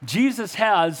Jesus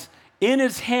has in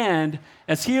his hand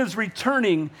as he is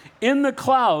returning in the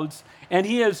clouds, and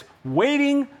he is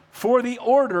waiting for the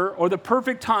order or the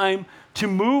perfect time to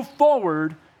move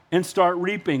forward and start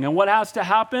reaping. And what has to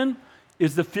happen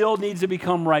is the field needs to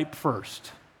become ripe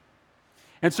first.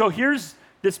 And so here's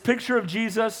this picture of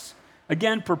Jesus,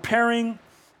 again, preparing,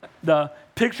 the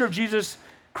picture of Jesus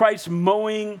Christ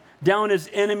mowing down his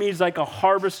enemies like a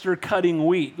harvester cutting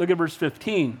wheat. Look at verse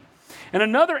 15. And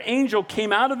another angel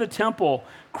came out of the temple,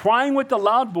 crying with a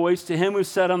loud voice to him who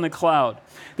sat on the cloud.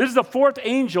 This is the 4th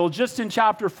angel just in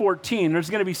chapter 14. There's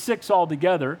going to be 6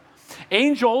 altogether.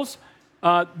 Angels,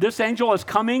 this angel is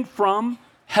coming from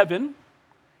heaven,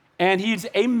 and he's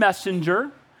a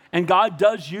messenger, and God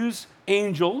does use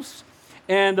angels.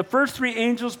 And the first 3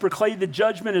 angels proclaim the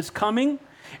judgment is coming,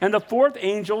 and the 4th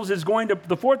angel is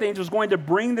going to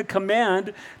bring the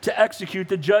command to execute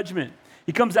the judgment.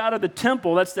 He comes out of the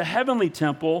temple, that's the heavenly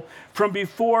temple, from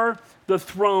before the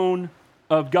throne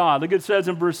of God. Look, it says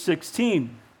in verse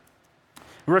 15.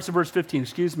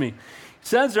 It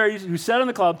says there, who sat on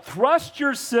the cloud, thrust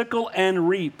your sickle and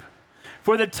reap,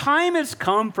 for the time has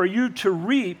come for you to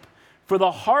reap, for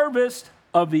the harvest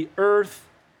of the earth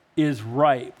is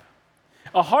ripe.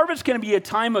 A harvest can be a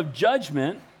time of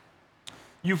judgment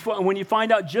when you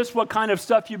find out just what kind of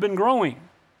stuff you've been growing.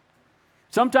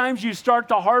 Sometimes you start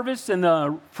to harvest and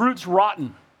the fruit's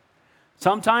rotten.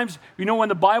 Sometimes, in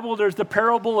the Bible, there's the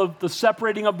parable of the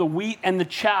separating of the wheat and the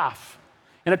chaff.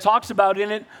 And it talks about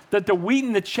in it that the wheat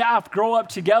and the chaff grow up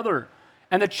together.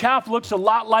 And the chaff looks a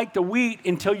lot like the wheat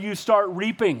until you start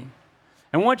reaping.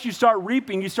 And once you start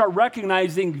reaping, you start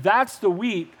recognizing that's the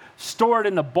wheat stored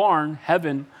in the barn,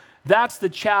 heaven. That's the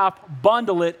chaff,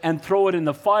 bundle it and throw it in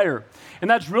the fire. And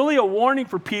that's really a warning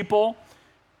for people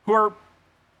who are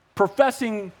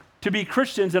professing to be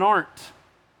Christians and aren't.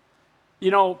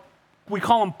 You know, we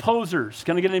call them posers.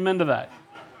 Can I get an amen to that?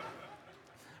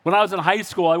 When I was in high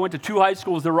school, I went to 2 high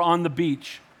schools that were on the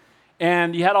beach.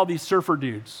 And you had all these surfer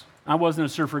dudes. I wasn't a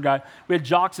surfer guy. We had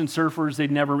jocks and surfers.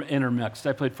 They'd never intermixed.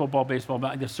 I played football, baseball,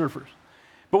 but the surfers.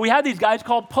 But we had these guys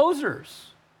called posers.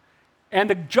 And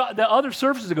the other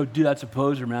surfers would go, dude, that's a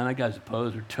poser, man. That guy's a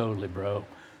poser. Totally, bro.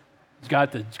 He's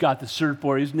got the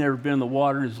surfboard. He's never been in the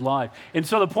water in his life. And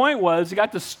so the point was, he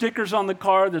got the stickers on the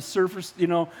car, the surfers, you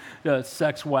know, the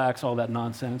sex wax, all that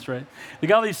nonsense, right? They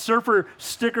got all these surfer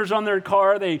stickers on their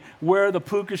car. They wear the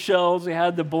puka shells. They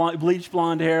had the bleached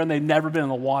blonde hair, and they'd never been in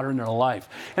the water in their life.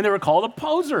 And they were called a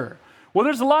poser. Well,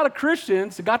 there's a lot of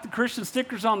Christians that got the Christian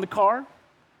stickers on the car,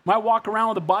 might walk around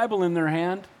with a Bible in their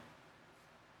hand,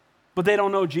 but they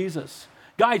don't know Jesus.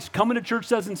 Guys, coming to church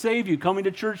doesn't save you. Coming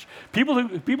to church, people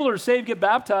who are saved get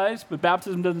baptized, but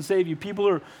baptism doesn't save you.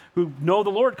 People who know the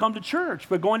Lord come to church,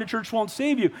 but going to church won't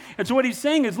save you. And so what he's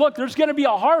saying is, look, there's going to be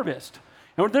a harvest.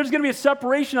 And there's going to be a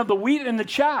separation of the wheat and the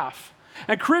chaff.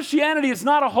 And Christianity is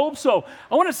not a hope so.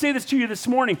 I want to say this to you this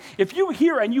morning. If you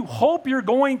hear and you hope you're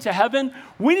going to heaven,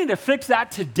 we need to fix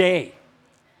that today.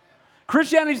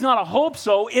 Christianity is not a hope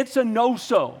so, it's a no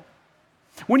so.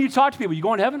 When you talk to people, you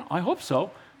going to heaven? I hope so.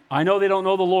 I know they don't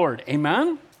know the Lord.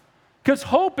 Amen? Because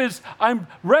hope is, I'm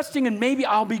resting and maybe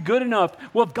I'll be good enough.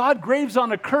 Well, if God graves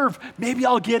on a curve, maybe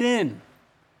I'll get in.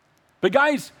 But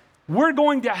guys, we're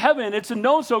going to heaven. It's a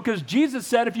no-so because Jesus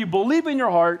said if you believe in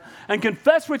your heart and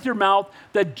confess with your mouth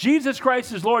that Jesus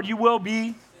Christ is Lord, you'll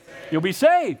be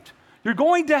saved. You're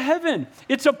going to heaven.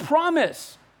 It's a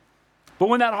promise. But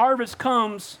when that harvest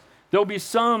comes, there'll be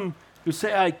some who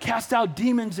say, I cast out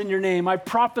demons in your name. I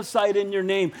prophesied in your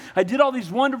name. I did all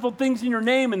these wonderful things in your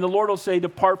name. And the Lord will say,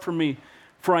 depart from me,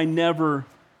 for I never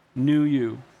knew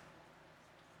you.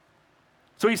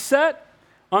 So he sat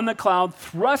on the cloud,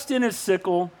 thrust in his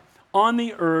sickle on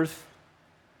the earth,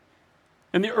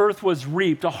 and the earth was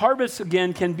reaped. A harvest,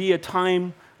 again, can be a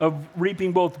time of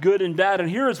reaping both good and bad. And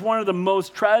here is one of the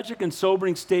most tragic and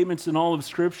sobering statements in all of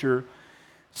Scripture.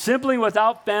 Simply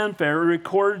without fanfare, it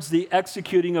records the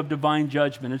executing of divine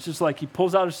judgment. It's just like he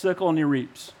pulls out a sickle and he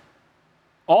reaps.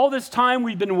 All this time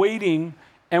we've been waiting,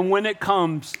 and when it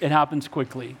comes, it happens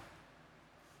quickly.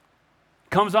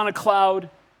 Comes on a cloud,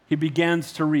 he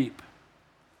begins to reap.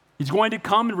 He's going to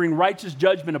come and bring righteous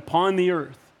judgment upon the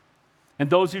earth. And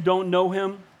those who don't know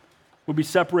him will be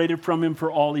separated from him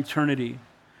for all eternity.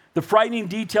 The frightening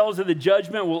details of the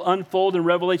judgment will unfold in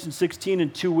Revelation 16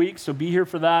 in 2 weeks, so be here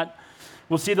for that.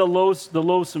 We'll see the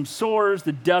loathsome sores,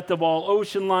 the death of all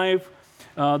ocean life,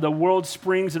 the world's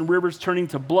springs and rivers turning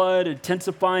to blood,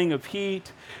 intensifying of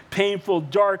heat, painful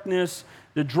darkness,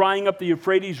 the drying up the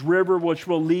Euphrates River, which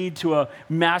will lead to a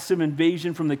massive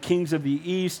invasion from the kings of the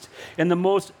east, and the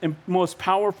most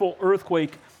powerful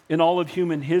earthquake in all of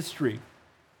human history.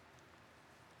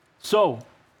 So,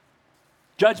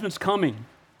 judgment's coming.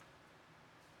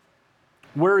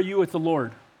 Where are you with the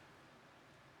Lord?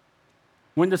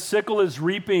 When the sickle is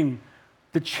reaping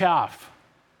the chaff,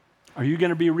 are you going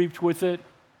to be reaped with it?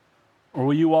 Or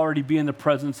will you already be in the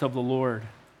presence of the Lord?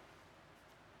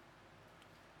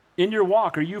 In your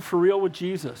walk, are you for real with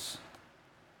Jesus?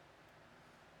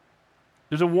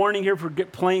 There's a warning here for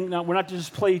playing. Now, we're not to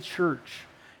just play church.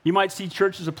 You might see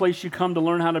church as a place you come to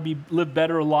learn how to live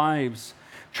better lives.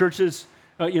 Church is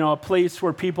a place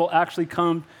where people actually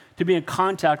come to be in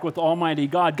contact with Almighty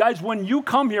God. Guys, when you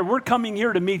come here, we're coming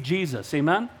here to meet Jesus.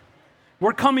 Amen?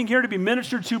 We're coming here to be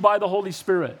ministered to by the Holy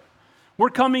Spirit. We're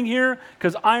coming here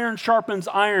because iron sharpens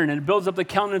iron and it builds up the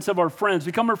countenance of our friends.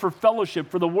 We come here for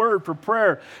fellowship, for the word, for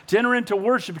prayer, to enter into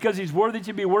worship because he's worthy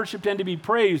to be worshiped and to be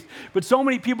praised. But so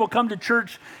many people come to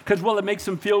church because, well, it makes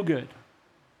them feel good.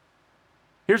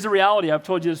 Here's the reality. I've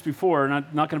told you this before, and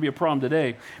not going to be a problem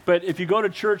today. But if you go to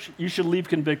church, you should leave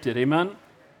convicted. Amen?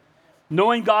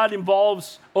 Knowing God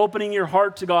involves opening your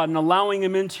heart to God and allowing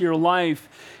him into your life.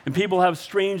 And people have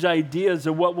strange ideas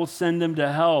of what will send them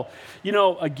to hell. You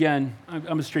know, again,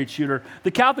 I'm a straight shooter.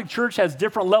 The Catholic Church has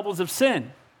different levels of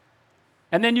sin.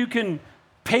 And then you can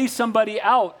pay somebody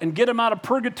out and get them out of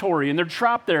purgatory and they're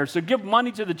trapped there. So give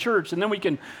money to the church and then we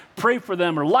can pray for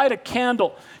them or light a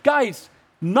candle. Guys,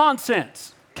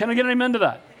 nonsense. Can I get an amen to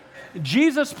that?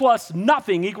 Jesus plus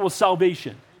nothing equals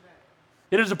salvation.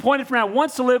 It is appointed for man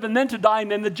once to live and then to die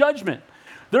and then the judgment.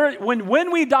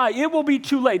 When we die, it will be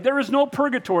too late. There is no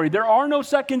purgatory. There are no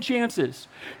second chances.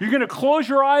 You're going to close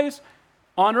your eyes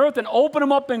on earth and open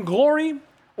them up in glory,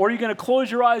 or you're going to close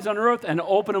your eyes on earth and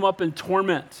open them up in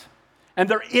torment. And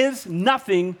there is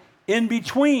nothing in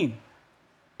between.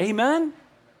 Amen?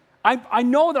 I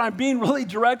know that I'm being really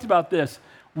direct about this.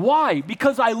 Why?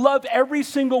 Because I love every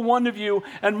single one of you,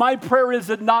 and my prayer is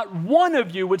that not one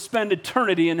of you would spend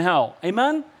eternity in hell.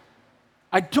 Amen?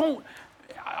 I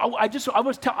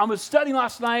was studying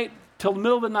last night till the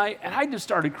middle of the night, and I just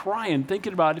started crying,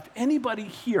 thinking about if anybody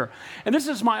here, and this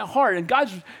is my heart, and I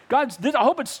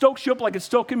hope it stokes you up like it's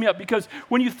stoking me up, because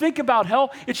when you think about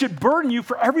hell, it should burden you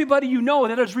for everybody you know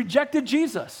that has rejected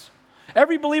Jesus.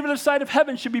 Every believer this side of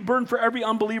heaven should be burdened for every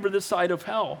unbeliever this side of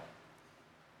hell.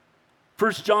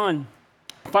 1 John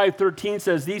 5:13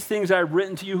 says, "These things I have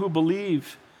written to you who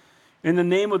believe in the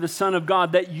name of the Son of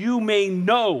God, that you may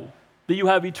know that you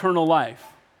have eternal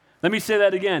life." Let me say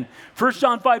that again. 1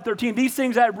 John 5:13, "These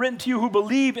things I have written to you who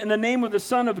believe in the name of the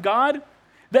Son of God,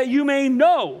 that you may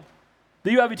know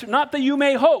that you have eternal life." Not that you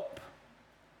may hope,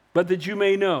 but that you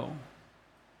may know.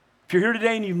 If you're here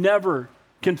today and you've never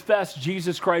confessed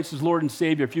Jesus Christ as Lord and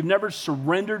Savior, if you've never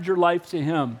surrendered your life to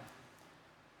Him,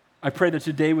 I pray that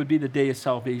today would be the day of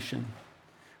salvation.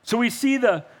 So we see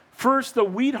the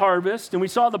wheat harvest, and we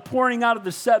saw the pouring out of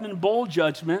the 7 bowl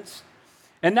judgments.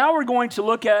 And now we're going to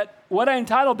look at what I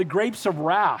entitled the grapes of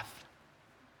wrath.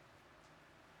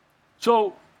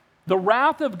 So the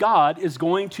wrath of God is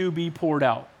going to be poured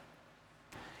out.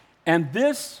 And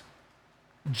this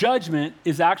judgment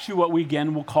is actually what we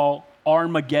again will call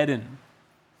Armageddon.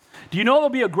 Do you know there'll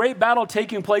be a great battle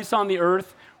taking place on the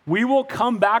earth? We will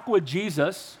come back with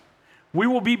Jesus. We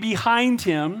will be behind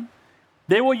Him.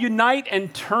 They will unite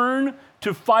and turn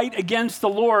to fight against the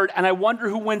Lord. And I wonder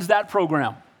who wins that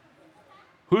program.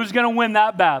 Who's going to win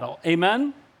that battle?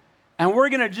 Amen? And we're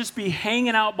going to just be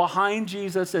hanging out behind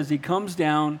Jesus as He comes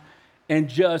down and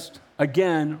just,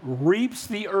 again, reaps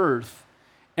the earth.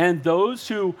 And those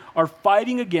who are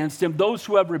fighting against Him, those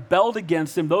who have rebelled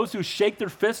against Him, those who shake their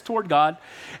fist toward God.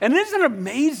 And isn't it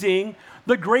amazing,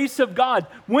 the grace of God?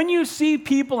 When you see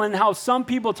people and how some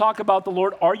people talk about the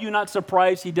Lord, are you not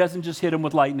surprised He doesn't just hit them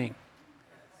with lightning?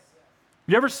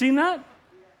 You ever seen that?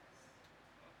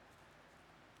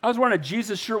 I was wearing a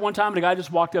Jesus shirt one time, and a guy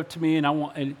just walked up to me,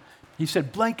 and he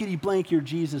said, "Blankety blank your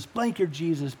Jesus, blank your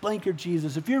Jesus, blank your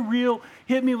Jesus. If you're real,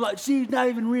 hit me with, see, he's not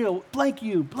even real, blank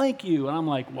you, blank you." And I'm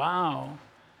like, wow.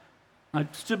 I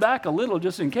stood back a little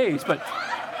just in case, but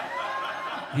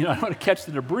I don't want to catch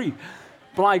the debris.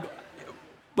 But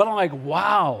I'm like,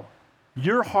 wow,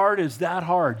 your heart is that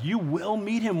hard. You will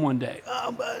meet Him one day.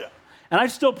 And I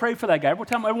still pray for that guy. Every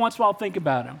once in a while, I'll think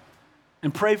about him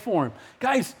and pray for him.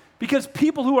 Guys, because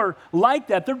people who are like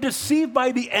that, they're deceived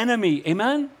by the enemy.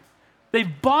 Amen?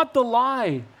 They've bought the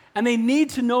lie, and they need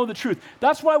to know the truth.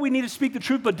 That's why we need to speak the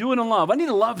truth, but do it in love. I need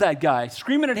to love that guy.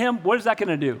 Screaming at him, what is that going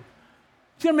to do?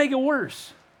 It's going to make it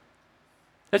worse.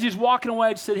 As he's walking away,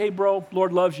 I just said, "Hey, bro,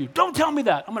 Lord loves you." Don't tell me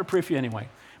that. I'm going to pray for you anyway.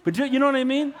 But you know what I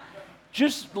mean?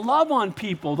 Just love on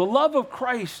people, the love of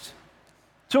Christ.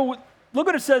 So look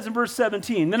what it says in verse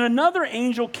 17. "Then another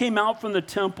angel came out from the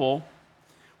temple,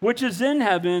 which is in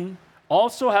heaven,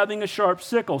 also having a sharp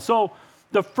sickle." So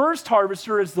the first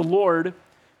harvester is the Lord.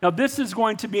 Now this is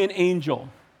going to be an angel.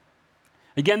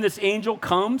 Again, this angel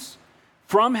comes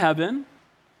from heaven,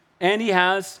 and he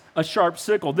has a sharp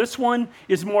sickle. This one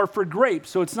is more for grapes,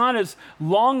 so it's not as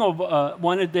long of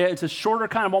one. It's a shorter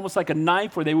kind of almost like a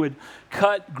knife where they would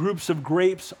cut groups of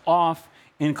grapes off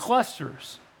in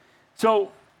clusters.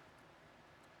 So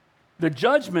the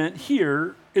judgment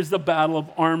here is the battle of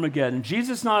Armageddon.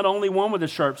 Jesus not only won with a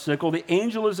sharp sickle, the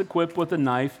angel is equipped with a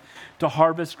knife to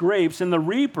harvest grapes. And the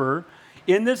reaper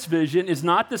in this vision is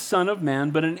not the Son of Man,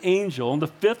 but an angel, the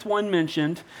 5th one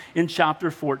mentioned in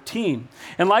chapter 14.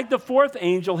 And like the 4th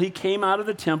angel, he came out of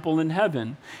the temple in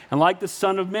heaven. And like the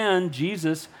Son of Man,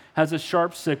 Jesus has a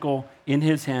sharp sickle in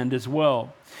his hand as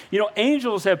well. You know,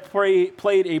 angels have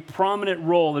played a prominent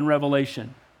role in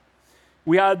Revelation.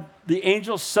 We had the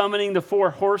angel summoning the 4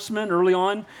 horsemen early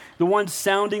on, the one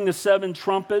sounding the 7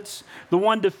 trumpets, the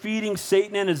one defeating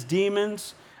Satan and his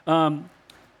demons,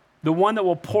 the one that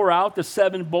will pour out the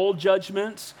 7 bowl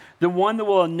judgments, the one that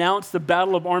will announce the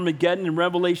battle of Armageddon in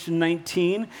Revelation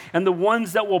 19, and the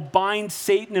ones that will bind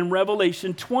Satan in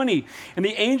Revelation 20. And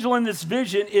the angel in this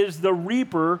vision is the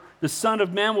reaper. The Son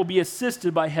of Man will be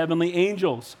assisted by heavenly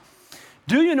angels.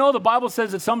 Do you know the Bible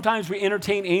says that sometimes we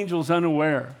entertain angels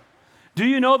unaware? Do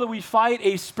you know that we fight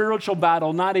a spiritual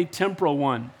battle, not a temporal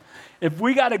one? If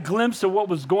we got a glimpse of what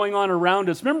was going on around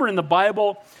us, remember in the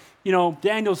Bible,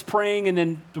 Daniel's praying and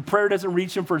then the prayer doesn't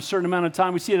reach him for a certain amount of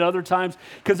time. We see it other times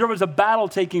because there was a battle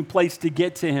taking place to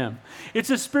get to him. It's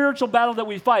a spiritual battle that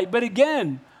we fight. But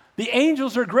again, the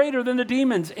angels are greater than the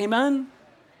demons. Amen?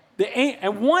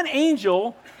 And one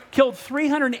angel killed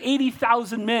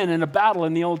 380,000 men in a battle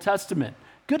in the Old Testament.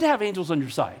 Good to have angels on your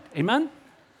side. Amen?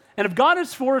 And if God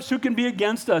is for us, who can be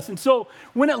against us? And so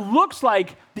when it looks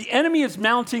like the enemy is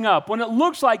mounting up, when it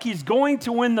looks like he's going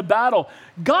to win the battle,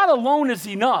 God alone is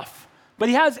enough. But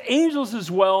he has angels as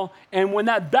well. And when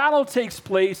that battle takes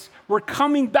place, we're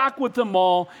coming back with them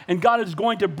all. And God is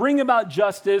going to bring about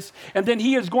justice. And then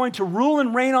he is going to rule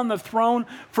and reign on the throne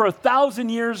for 1,000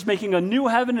 years, making a new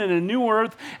heaven and a new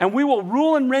earth. And we will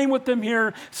rule and reign with them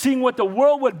here, seeing what the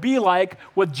world would be like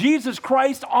with Jesus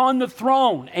Christ on the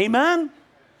throne. Amen?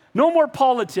 No more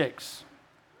politics.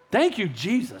 Thank you,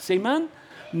 Jesus. Amen?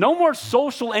 No more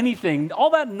social anything. All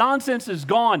that nonsense is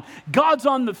gone. God's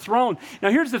on the throne.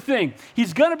 Now, here's the thing.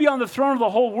 He's going to be on the throne of the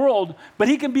whole world, but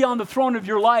he can be on the throne of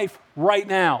your life right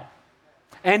now.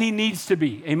 And he needs to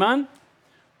be. Amen?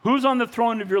 Who's on the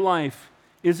throne of your life?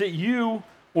 Is it you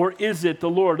or is it the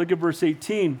Lord? Look at verse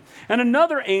 18. And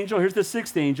another angel, here's the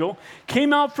sixth angel,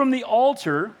 came out from the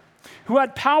altar who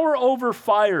had power over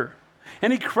fire.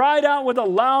 And he cried out with a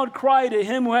loud cry to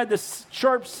him who had the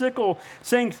sharp sickle,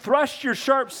 saying, "Thrust your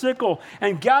sharp sickle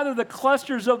and gather the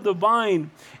clusters of the vine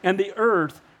and the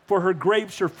earth, for her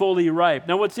grapes are fully ripe."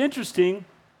 Now what's interesting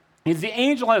is the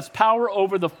angel has power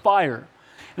over the fire.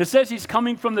 And it says he's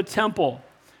coming from the temple.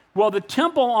 Well, the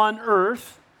temple on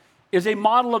earth is a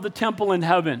model of the temple in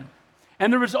heaven.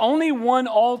 And there was only one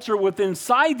altar within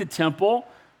inside the temple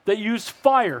that used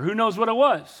fire. Who knows what it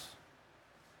was?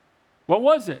 What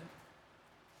was it?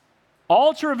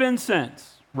 Altar of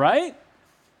incense, right?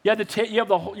 You have the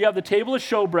table of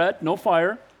showbread, no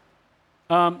fire.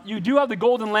 You do have the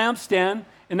golden lampstand,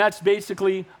 and that's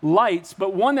basically lights,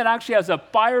 but one that actually has a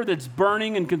fire that's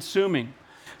burning and consuming.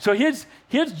 So his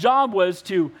job was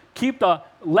to keep the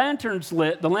lantern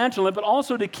lit, but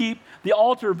also to keep the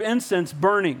altar of incense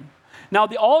burning. Now,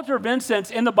 the altar of incense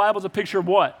in the Bible is a picture of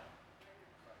what?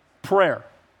 Prayer.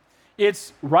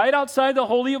 It's right outside the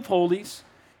Holy of Holies.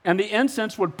 And the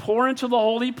incense would pour into the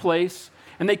holy place,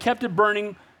 and they kept it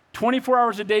burning 24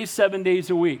 hours a day, 7 days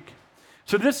a week.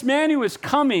 So this man who is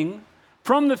coming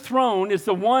from the throne is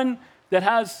the one that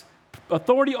has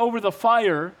authority over the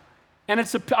fire, and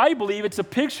I believe it's a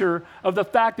picture of the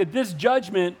fact that this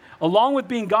judgment, along with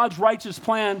being God's righteous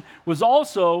plan, was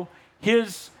also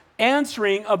his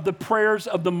answering of the prayers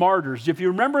of the martyrs. If you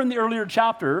remember in the earlier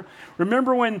chapter,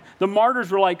 remember when the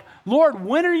martyrs were like, "Lord,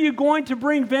 when are you going to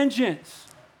bring vengeance?"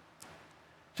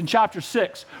 It's in chapter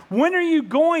 6. When are you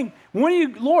going?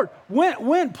 Lord,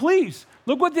 when, please?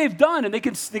 Look what they've done. And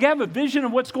they have a vision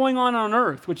of what's going on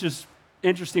earth, which is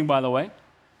interesting, by the way.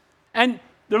 And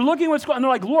they're looking at what's going on. And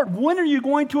they're like, "Lord, when are you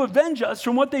going to avenge us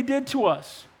from what they did to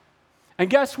us?" And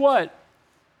guess what?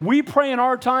 We pray in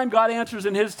our time, God answers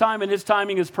in his time, and his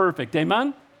timing is perfect.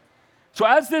 Amen? So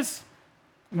as this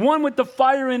one with the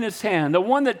fire in his hand, the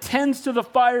one that tends to the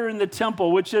fire in the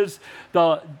temple, which is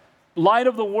the light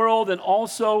of the world and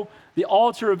also the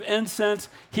altar of incense,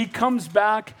 he comes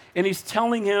back and he's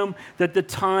telling him that the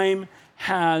time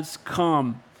has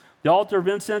come. The altar of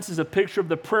incense is a picture of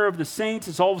the prayer of the saints.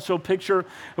 It's also a picture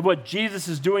of what Jesus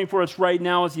is doing for us right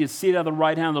now as he is seated at the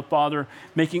right hand of the Father,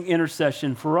 making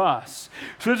intercession for us.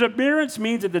 So his appearance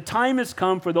means that the time has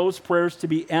come for those prayers to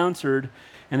be answered.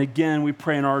 And again, we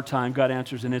pray in our time. God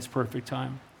answers in its perfect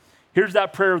time. Here's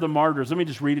that prayer of the martyrs. Let me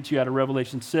just read it to you out of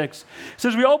Revelation 6. It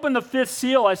says, "We opened the fifth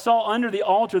seal. I saw under the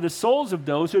altar the souls of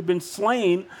those who had been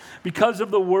slain because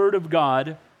of the word of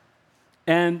God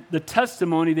and the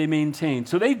testimony they maintained."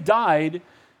 So they died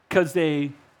because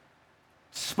they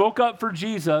spoke up for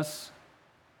Jesus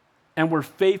and were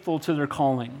faithful to their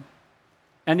calling.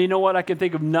 And you know what? I can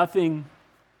think of nothing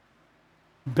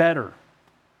better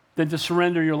than to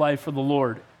surrender your life for the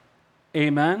Lord.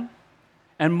 Amen?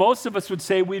 And most of us would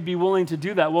say we'd be willing to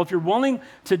do that. Well, if you're willing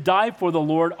to die for the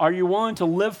Lord, are you willing to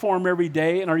live for him every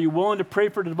day? And are you willing to pray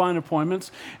for divine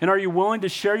appointments? And are you willing to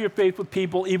share your faith with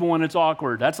people even when it's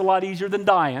awkward? That's a lot easier than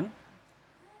dying.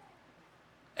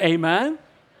 Amen?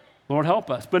 Lord,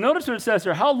 help us. But notice what it says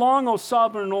here. "How long, O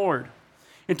sovereign Lord,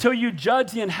 until you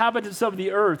judge the inhabitants of the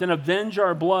earth and avenge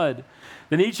our blood?"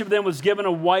 Then each of them was given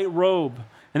a white robe,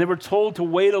 and they were told to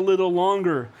wait a little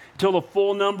longer until the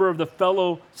full number of the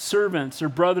fellow servants, their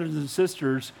brothers and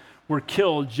sisters, were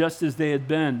killed just as they had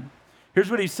been. Here's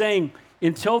what he's saying.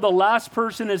 Until the last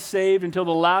person is saved, until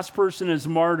the last person is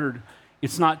martyred,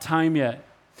 it's not time yet.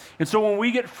 And so when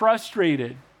we get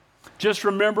frustrated, just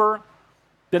remember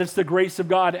that it's the grace of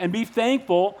God. And be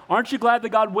thankful. Aren't you glad that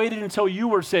God waited until you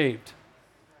were saved?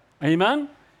 Amen?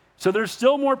 So there's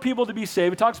still more people to be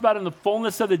saved. It talks about in the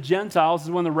fullness of the Gentiles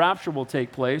is when the rapture will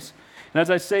take place. And as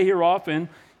I say here often,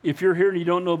 if you're here and you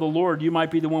don't know the Lord, you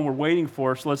might be the one we're waiting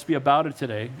for, so let's be about it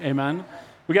today. Amen?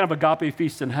 We're going to have agape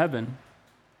feast in heaven.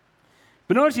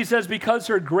 But notice he says, because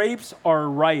her grapes are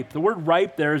ripe. The word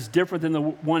ripe there is different than the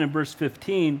one in verse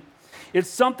 15. It's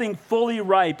something fully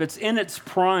ripe. It's in its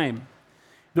prime.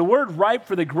 The word ripe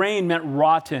for the grain meant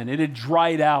rotten. It had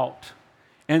dried out.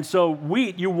 And so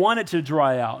wheat, you want it to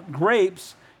dry out.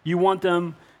 Grapes, you want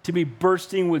them to be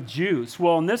bursting with juice.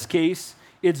 Well, in this case,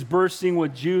 it's bursting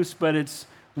with juice, but it's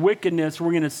wickedness.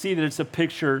 We're going to see that it's a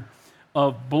picture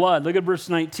of blood. Look at verse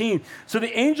 19. So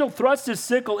the angel thrust his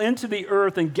sickle into the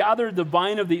earth and gathered the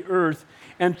vine of the earth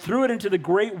and threw it into the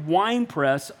great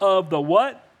winepress of the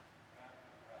what?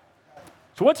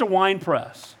 So what's a wine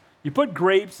press? You put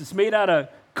grapes, it's made out of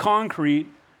concrete,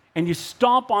 and you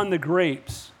stomp on the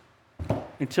grapes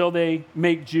until they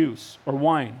make juice or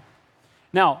wine.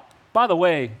 Now, by the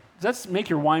way, does that make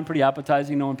your wine pretty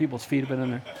appetizing knowing people's feet have been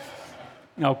in there?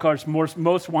 No, of course,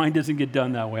 most wine doesn't get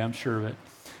done that way, I'm sure of it.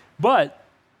 But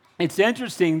it's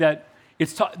interesting that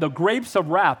it's the grapes of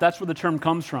wrath, that's where the term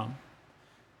comes from.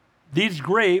 These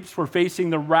grapes were facing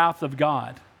the wrath of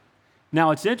God.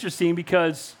 Now, it's interesting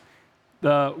because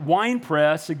the wine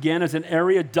press, again, is an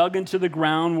area dug into the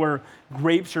ground where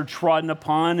grapes are trodden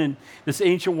upon, and this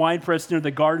ancient wine press near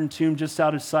the Garden Tomb just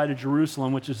outside of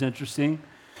Jerusalem, which is interesting.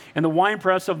 And the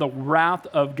winepress of the wrath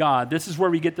of God. This is where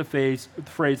we get the phrase,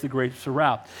 the grapes of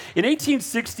wrath. In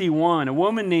 1861, a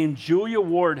woman named Julia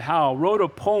Ward Howe wrote a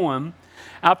poem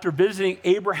after visiting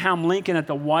Abraham Lincoln at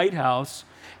the White House,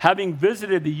 having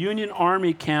visited the Union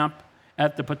Army camp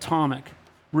at the Potomac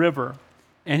River.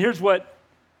 And here's what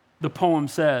the poem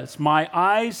says. My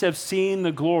eyes have seen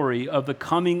the glory of the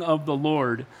coming of the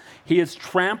Lord. He is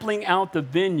trampling out the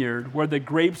vineyard where the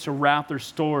grapes of wrath are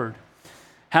stored.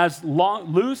 Has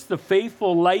loosed the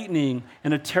faithful lightning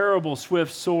and a terrible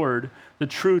swift sword. The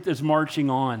truth is marching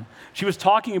on. She was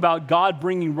talking about God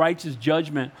bringing righteous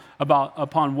judgment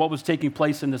upon what was taking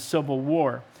place in the Civil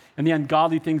War and the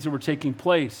ungodly things that were taking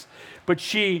place. But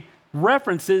she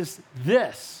references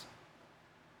this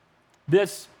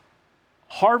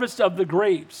harvest of the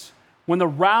grapes, when the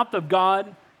wrath of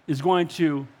God is going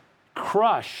to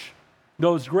crush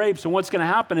those grapes. And what's going to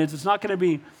happen is it's not going to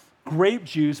be grape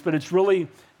juice, but it's really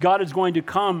God is going to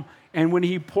come, and when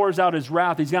he pours out his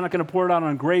wrath, he's not going to pour it out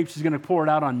on grapes, he's going to pour it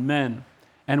out on men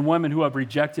and women who have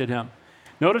rejected him.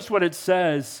 Notice what it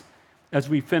says as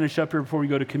we finish up here before we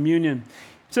go to communion.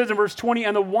 It says in verse 20,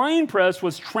 and the winepress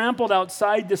was trampled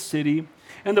outside the city,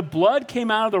 and the blood came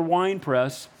out of the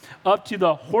winepress up to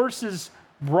the horses'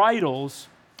 bridles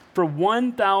for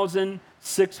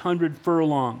 1,600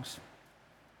 furlongs.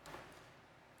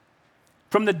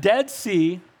 From the Dead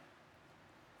Sea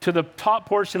to the top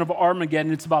portion of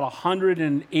Armageddon, it's about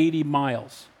 180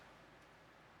 miles.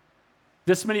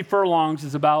 This many furlongs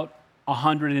is about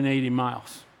 180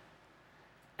 miles.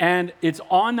 And it's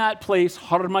on that place,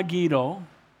 Har Megiddo,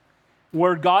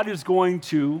 where God is going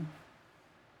to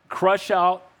crush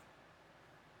out,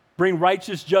 bring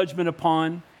righteous judgment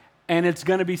upon, and it's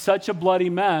going to be such a bloody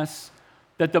mess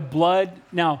that the blood,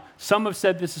 now some have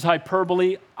said this is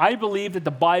hyperbole. I believe that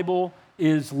the Bible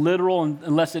is literal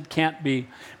unless it can't be.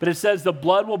 But it says the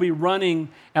blood will be running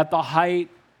at the height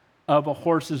of a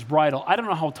horse's bridle. I don't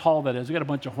know how tall that is. We got a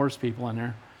bunch of horse people in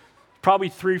there. Probably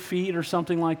 3 feet or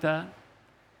something like that.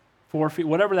 4 feet,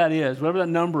 whatever that is, whatever that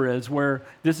number is, where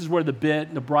this is where the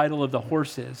bit, the bridle of the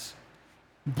horse is.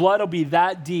 Blood will be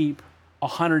that deep,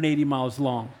 180 miles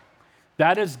long.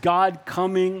 That is God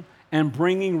coming and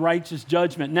bringing righteous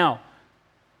judgment. Now,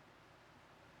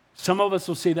 some of us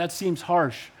will say that seems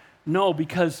harsh. No,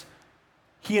 because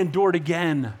he endured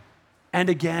again and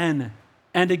again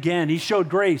and again. He showed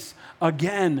grace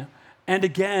again and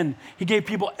again. He gave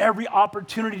people every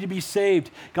opportunity to be saved.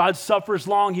 God suffers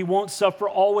long. He won't suffer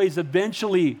always.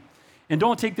 Eventually, and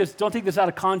don't take this out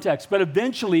of context, but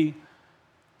eventually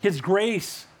his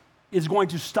grace is going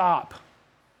to stop.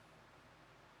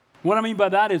 What I mean by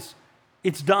that is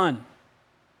it's done.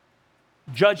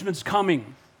 Judgment's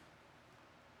coming.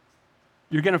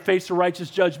 You're going to face the righteous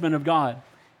judgment of God.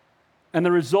 And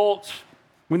the result,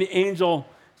 when the angel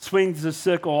swings the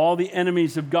sickle, all the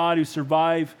enemies of God who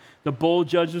survive the bowl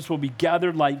judgments will be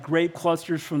gathered like grape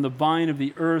clusters from the vine of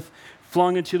the earth,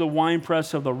 flung into the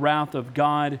winepress of the wrath of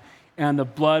God, and the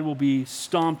blood will be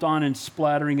stomped on and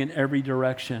splattering in every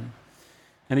direction.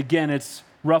 And again, it's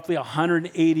roughly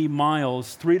 180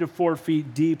 miles, 3 to 4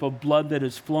 feet deep of blood that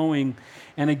is flowing.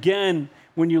 And again,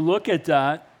 when you look at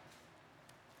that,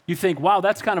 you think, wow,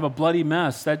 that's kind of a bloody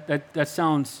mess. That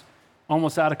sounds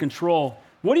almost out of control.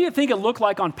 What do you think it looked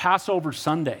like on Passover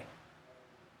Sunday?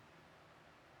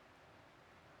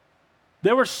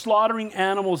 They were slaughtering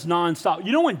animals nonstop.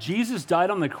 You know, when Jesus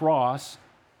died on the cross,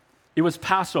 it was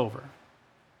Passover.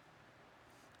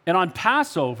 And on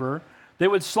Passover, they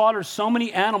would slaughter so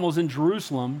many animals in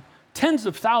Jerusalem, tens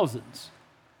of thousands,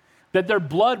 that their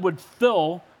blood would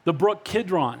fill the brook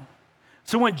Kidron.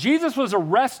 So when Jesus was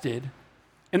arrested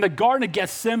in the Garden of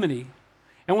Gethsemane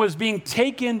and was being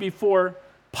taken before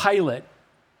Pilate,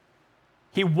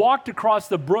 he walked across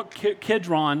the brook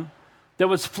Kidron that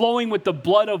was flowing with the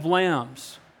blood of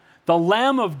lambs. The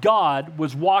Lamb of God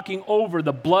was walking over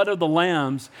the blood of the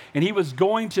lambs, and he was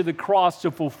going to the cross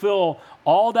to fulfill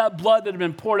all that blood that had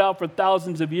been poured out for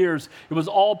thousands of years. It was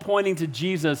all pointing to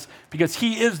Jesus because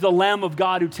he is the Lamb of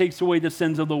God who takes away the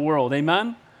sins of the world.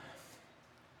 Amen?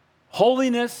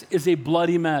 Holiness is a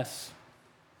bloody mess.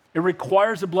 It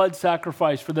requires a blood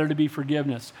sacrifice for there to be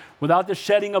forgiveness. Without the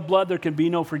shedding of blood, there can be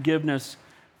no forgiveness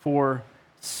for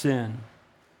sin.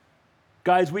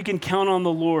 Guys, we can count on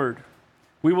the Lord.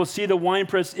 We will see the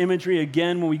winepress imagery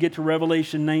again when we get to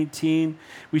Revelation 19.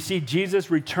 We see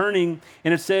Jesus returning,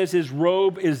 and it says his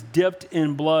robe is dipped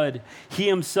in blood. He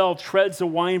himself treads the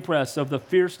winepress of the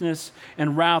fierceness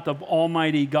and wrath of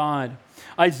Almighty God.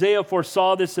 Isaiah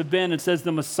foresaw this event and says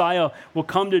the Messiah will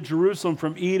come to Jerusalem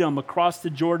from Edom across the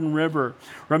Jordan River.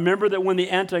 Remember that when the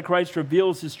Antichrist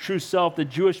reveals his true self, the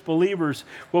Jewish believers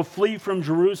will flee from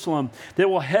Jerusalem. They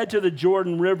will head to the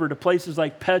Jordan River to places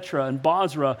like Petra and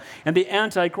Bozrah, and the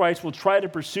Antichrist will try to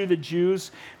pursue the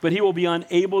Jews, but he will be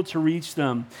unable to reach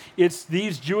them. It's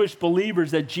these Jewish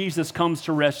believers that Jesus comes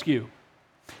to rescue.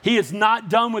 He is not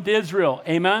done with Israel.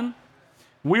 Amen?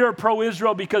 We are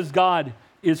pro-Israel because God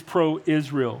is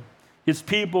pro-Israel. His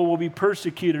people will be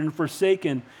persecuted and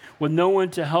forsaken with no one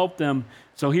to help them,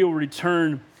 so he will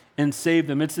return and save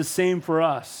them. It's the same for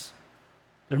us.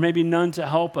 There may be none to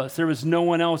help us. There is no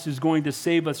one else who's going to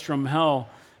save us from hell,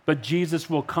 but Jesus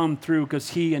will come through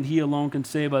because he and he alone can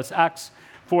save us. Acts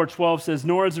 4:12 says,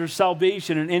 nor is there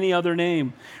salvation in any other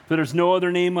name, for there's no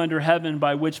other name under heaven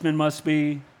by which men must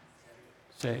be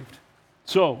saved.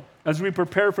 So, as we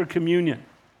prepare for communion,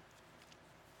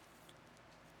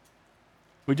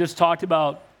 we just talked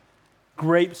about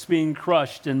grapes being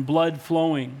crushed and blood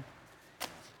flowing.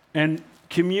 And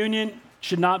communion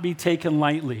should not be taken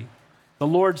lightly. The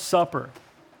Lord's Supper.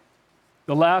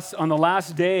 On the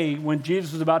last day when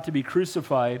Jesus was about to be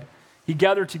crucified, he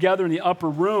gathered together in the upper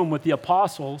room with the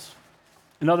apostles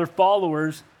and other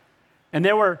followers, and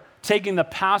they were taking the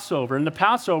Passover. And the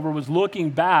Passover was looking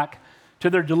back to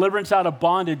their deliverance out of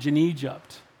bondage in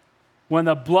Egypt. When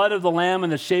the blood of the lamb in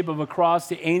the shape of a cross,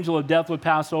 the angel of death would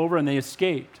pass over and they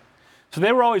escaped. So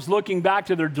they were always looking back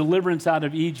to their deliverance out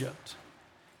of Egypt.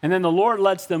 And then the Lord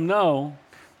lets them know,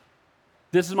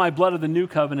 this is my blood of the new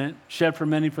covenant shed for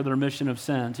many for the remission of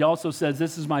sins. He also says,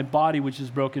 this is my body which is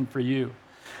broken for you.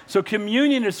 So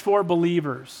communion is for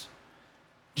believers.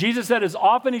 Jesus said, as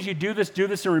often as you do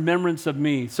this in remembrance of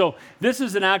me. So this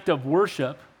is an act of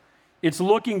worship. It's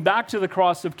looking back to the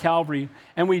cross of Calvary,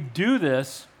 and we do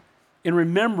this in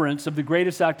remembrance of the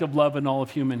greatest act of love in all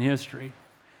of human history.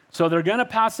 So they're going to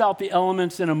pass out the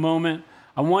elements in a moment.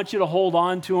 I want you to hold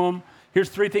on to them. Here's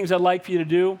 3 things I'd like for you to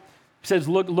do. He says,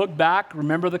 look back,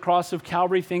 remember the cross of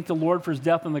Calvary, thank the Lord for his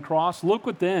death on the cross. Look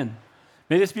within.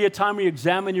 May this be a time where you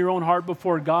examine your own heart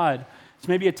before God. It's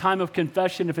maybe a time of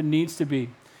confession if it needs to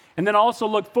be. And then also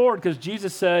look forward, because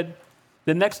Jesus said,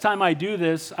 the next time I do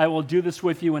this, I will do this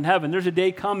with you in heaven. There's a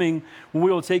day coming when we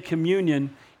will take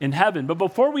communion in heaven. But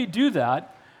before we do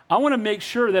that, I want to make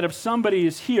sure that if somebody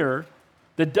is here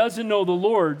that doesn't know the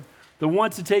Lord, that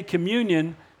wants to take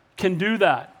communion, can do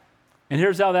that. And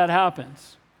here's how that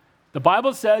happens. The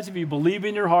Bible says if you believe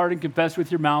in your heart and confess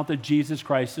with your mouth that Jesus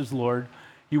Christ is Lord,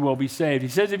 you will be saved. He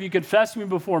says, if you confess me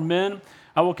before men,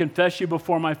 I will confess you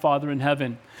before my Father in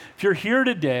heaven. If you're here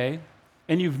today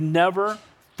and you've never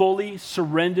fully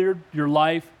surrendered your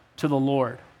life to the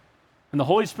Lord, and the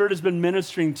Holy Spirit has been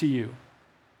ministering to you,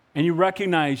 and you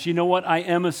recognize, you know what, I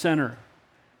am a sinner.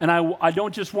 And I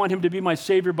don't just want him to be my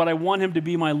Savior, but I want him to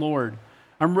be my Lord.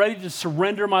 I'm ready to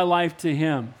surrender my life to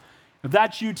him. If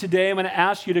that's you today, I'm going to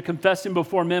ask you to confess him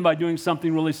before men by doing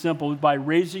something really simple, by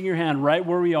raising your hand right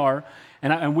where we are,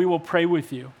 and we will pray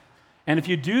with you. And if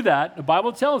you do that, the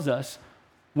Bible tells us,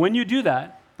 when you do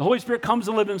that, the Holy Spirit comes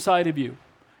to live inside of you.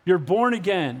 You're born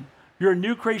again. You're a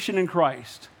new creation in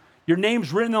Christ. Your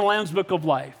name's written in the Lamb's Book of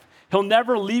Life. He'll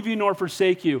never leave you nor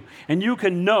forsake you. And you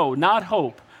can know, not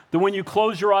hope, that when you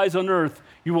close your eyes on earth,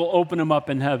 you will open them up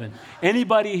in heaven.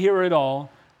 Anybody here at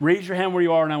all, raise your hand where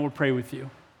you are and I will pray with you.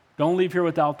 Don't leave here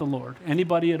without the Lord.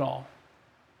 Anybody at all.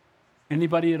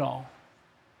 Anybody at all.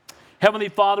 Heavenly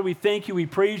Father, we thank you, we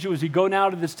praise you as we go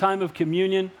now to this time of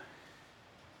communion.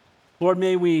 Lord,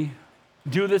 may we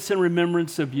do this in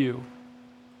remembrance of you.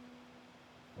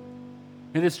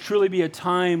 May this truly be a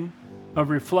time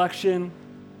of reflection,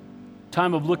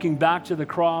 time of looking back to the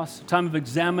cross, time of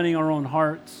examining our own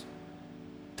hearts,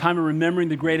 time of remembering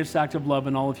the greatest act of love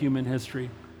in all of human history.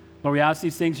 Lord, we ask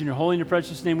these things in your holy and your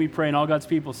precious name we pray, and all God's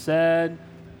people said,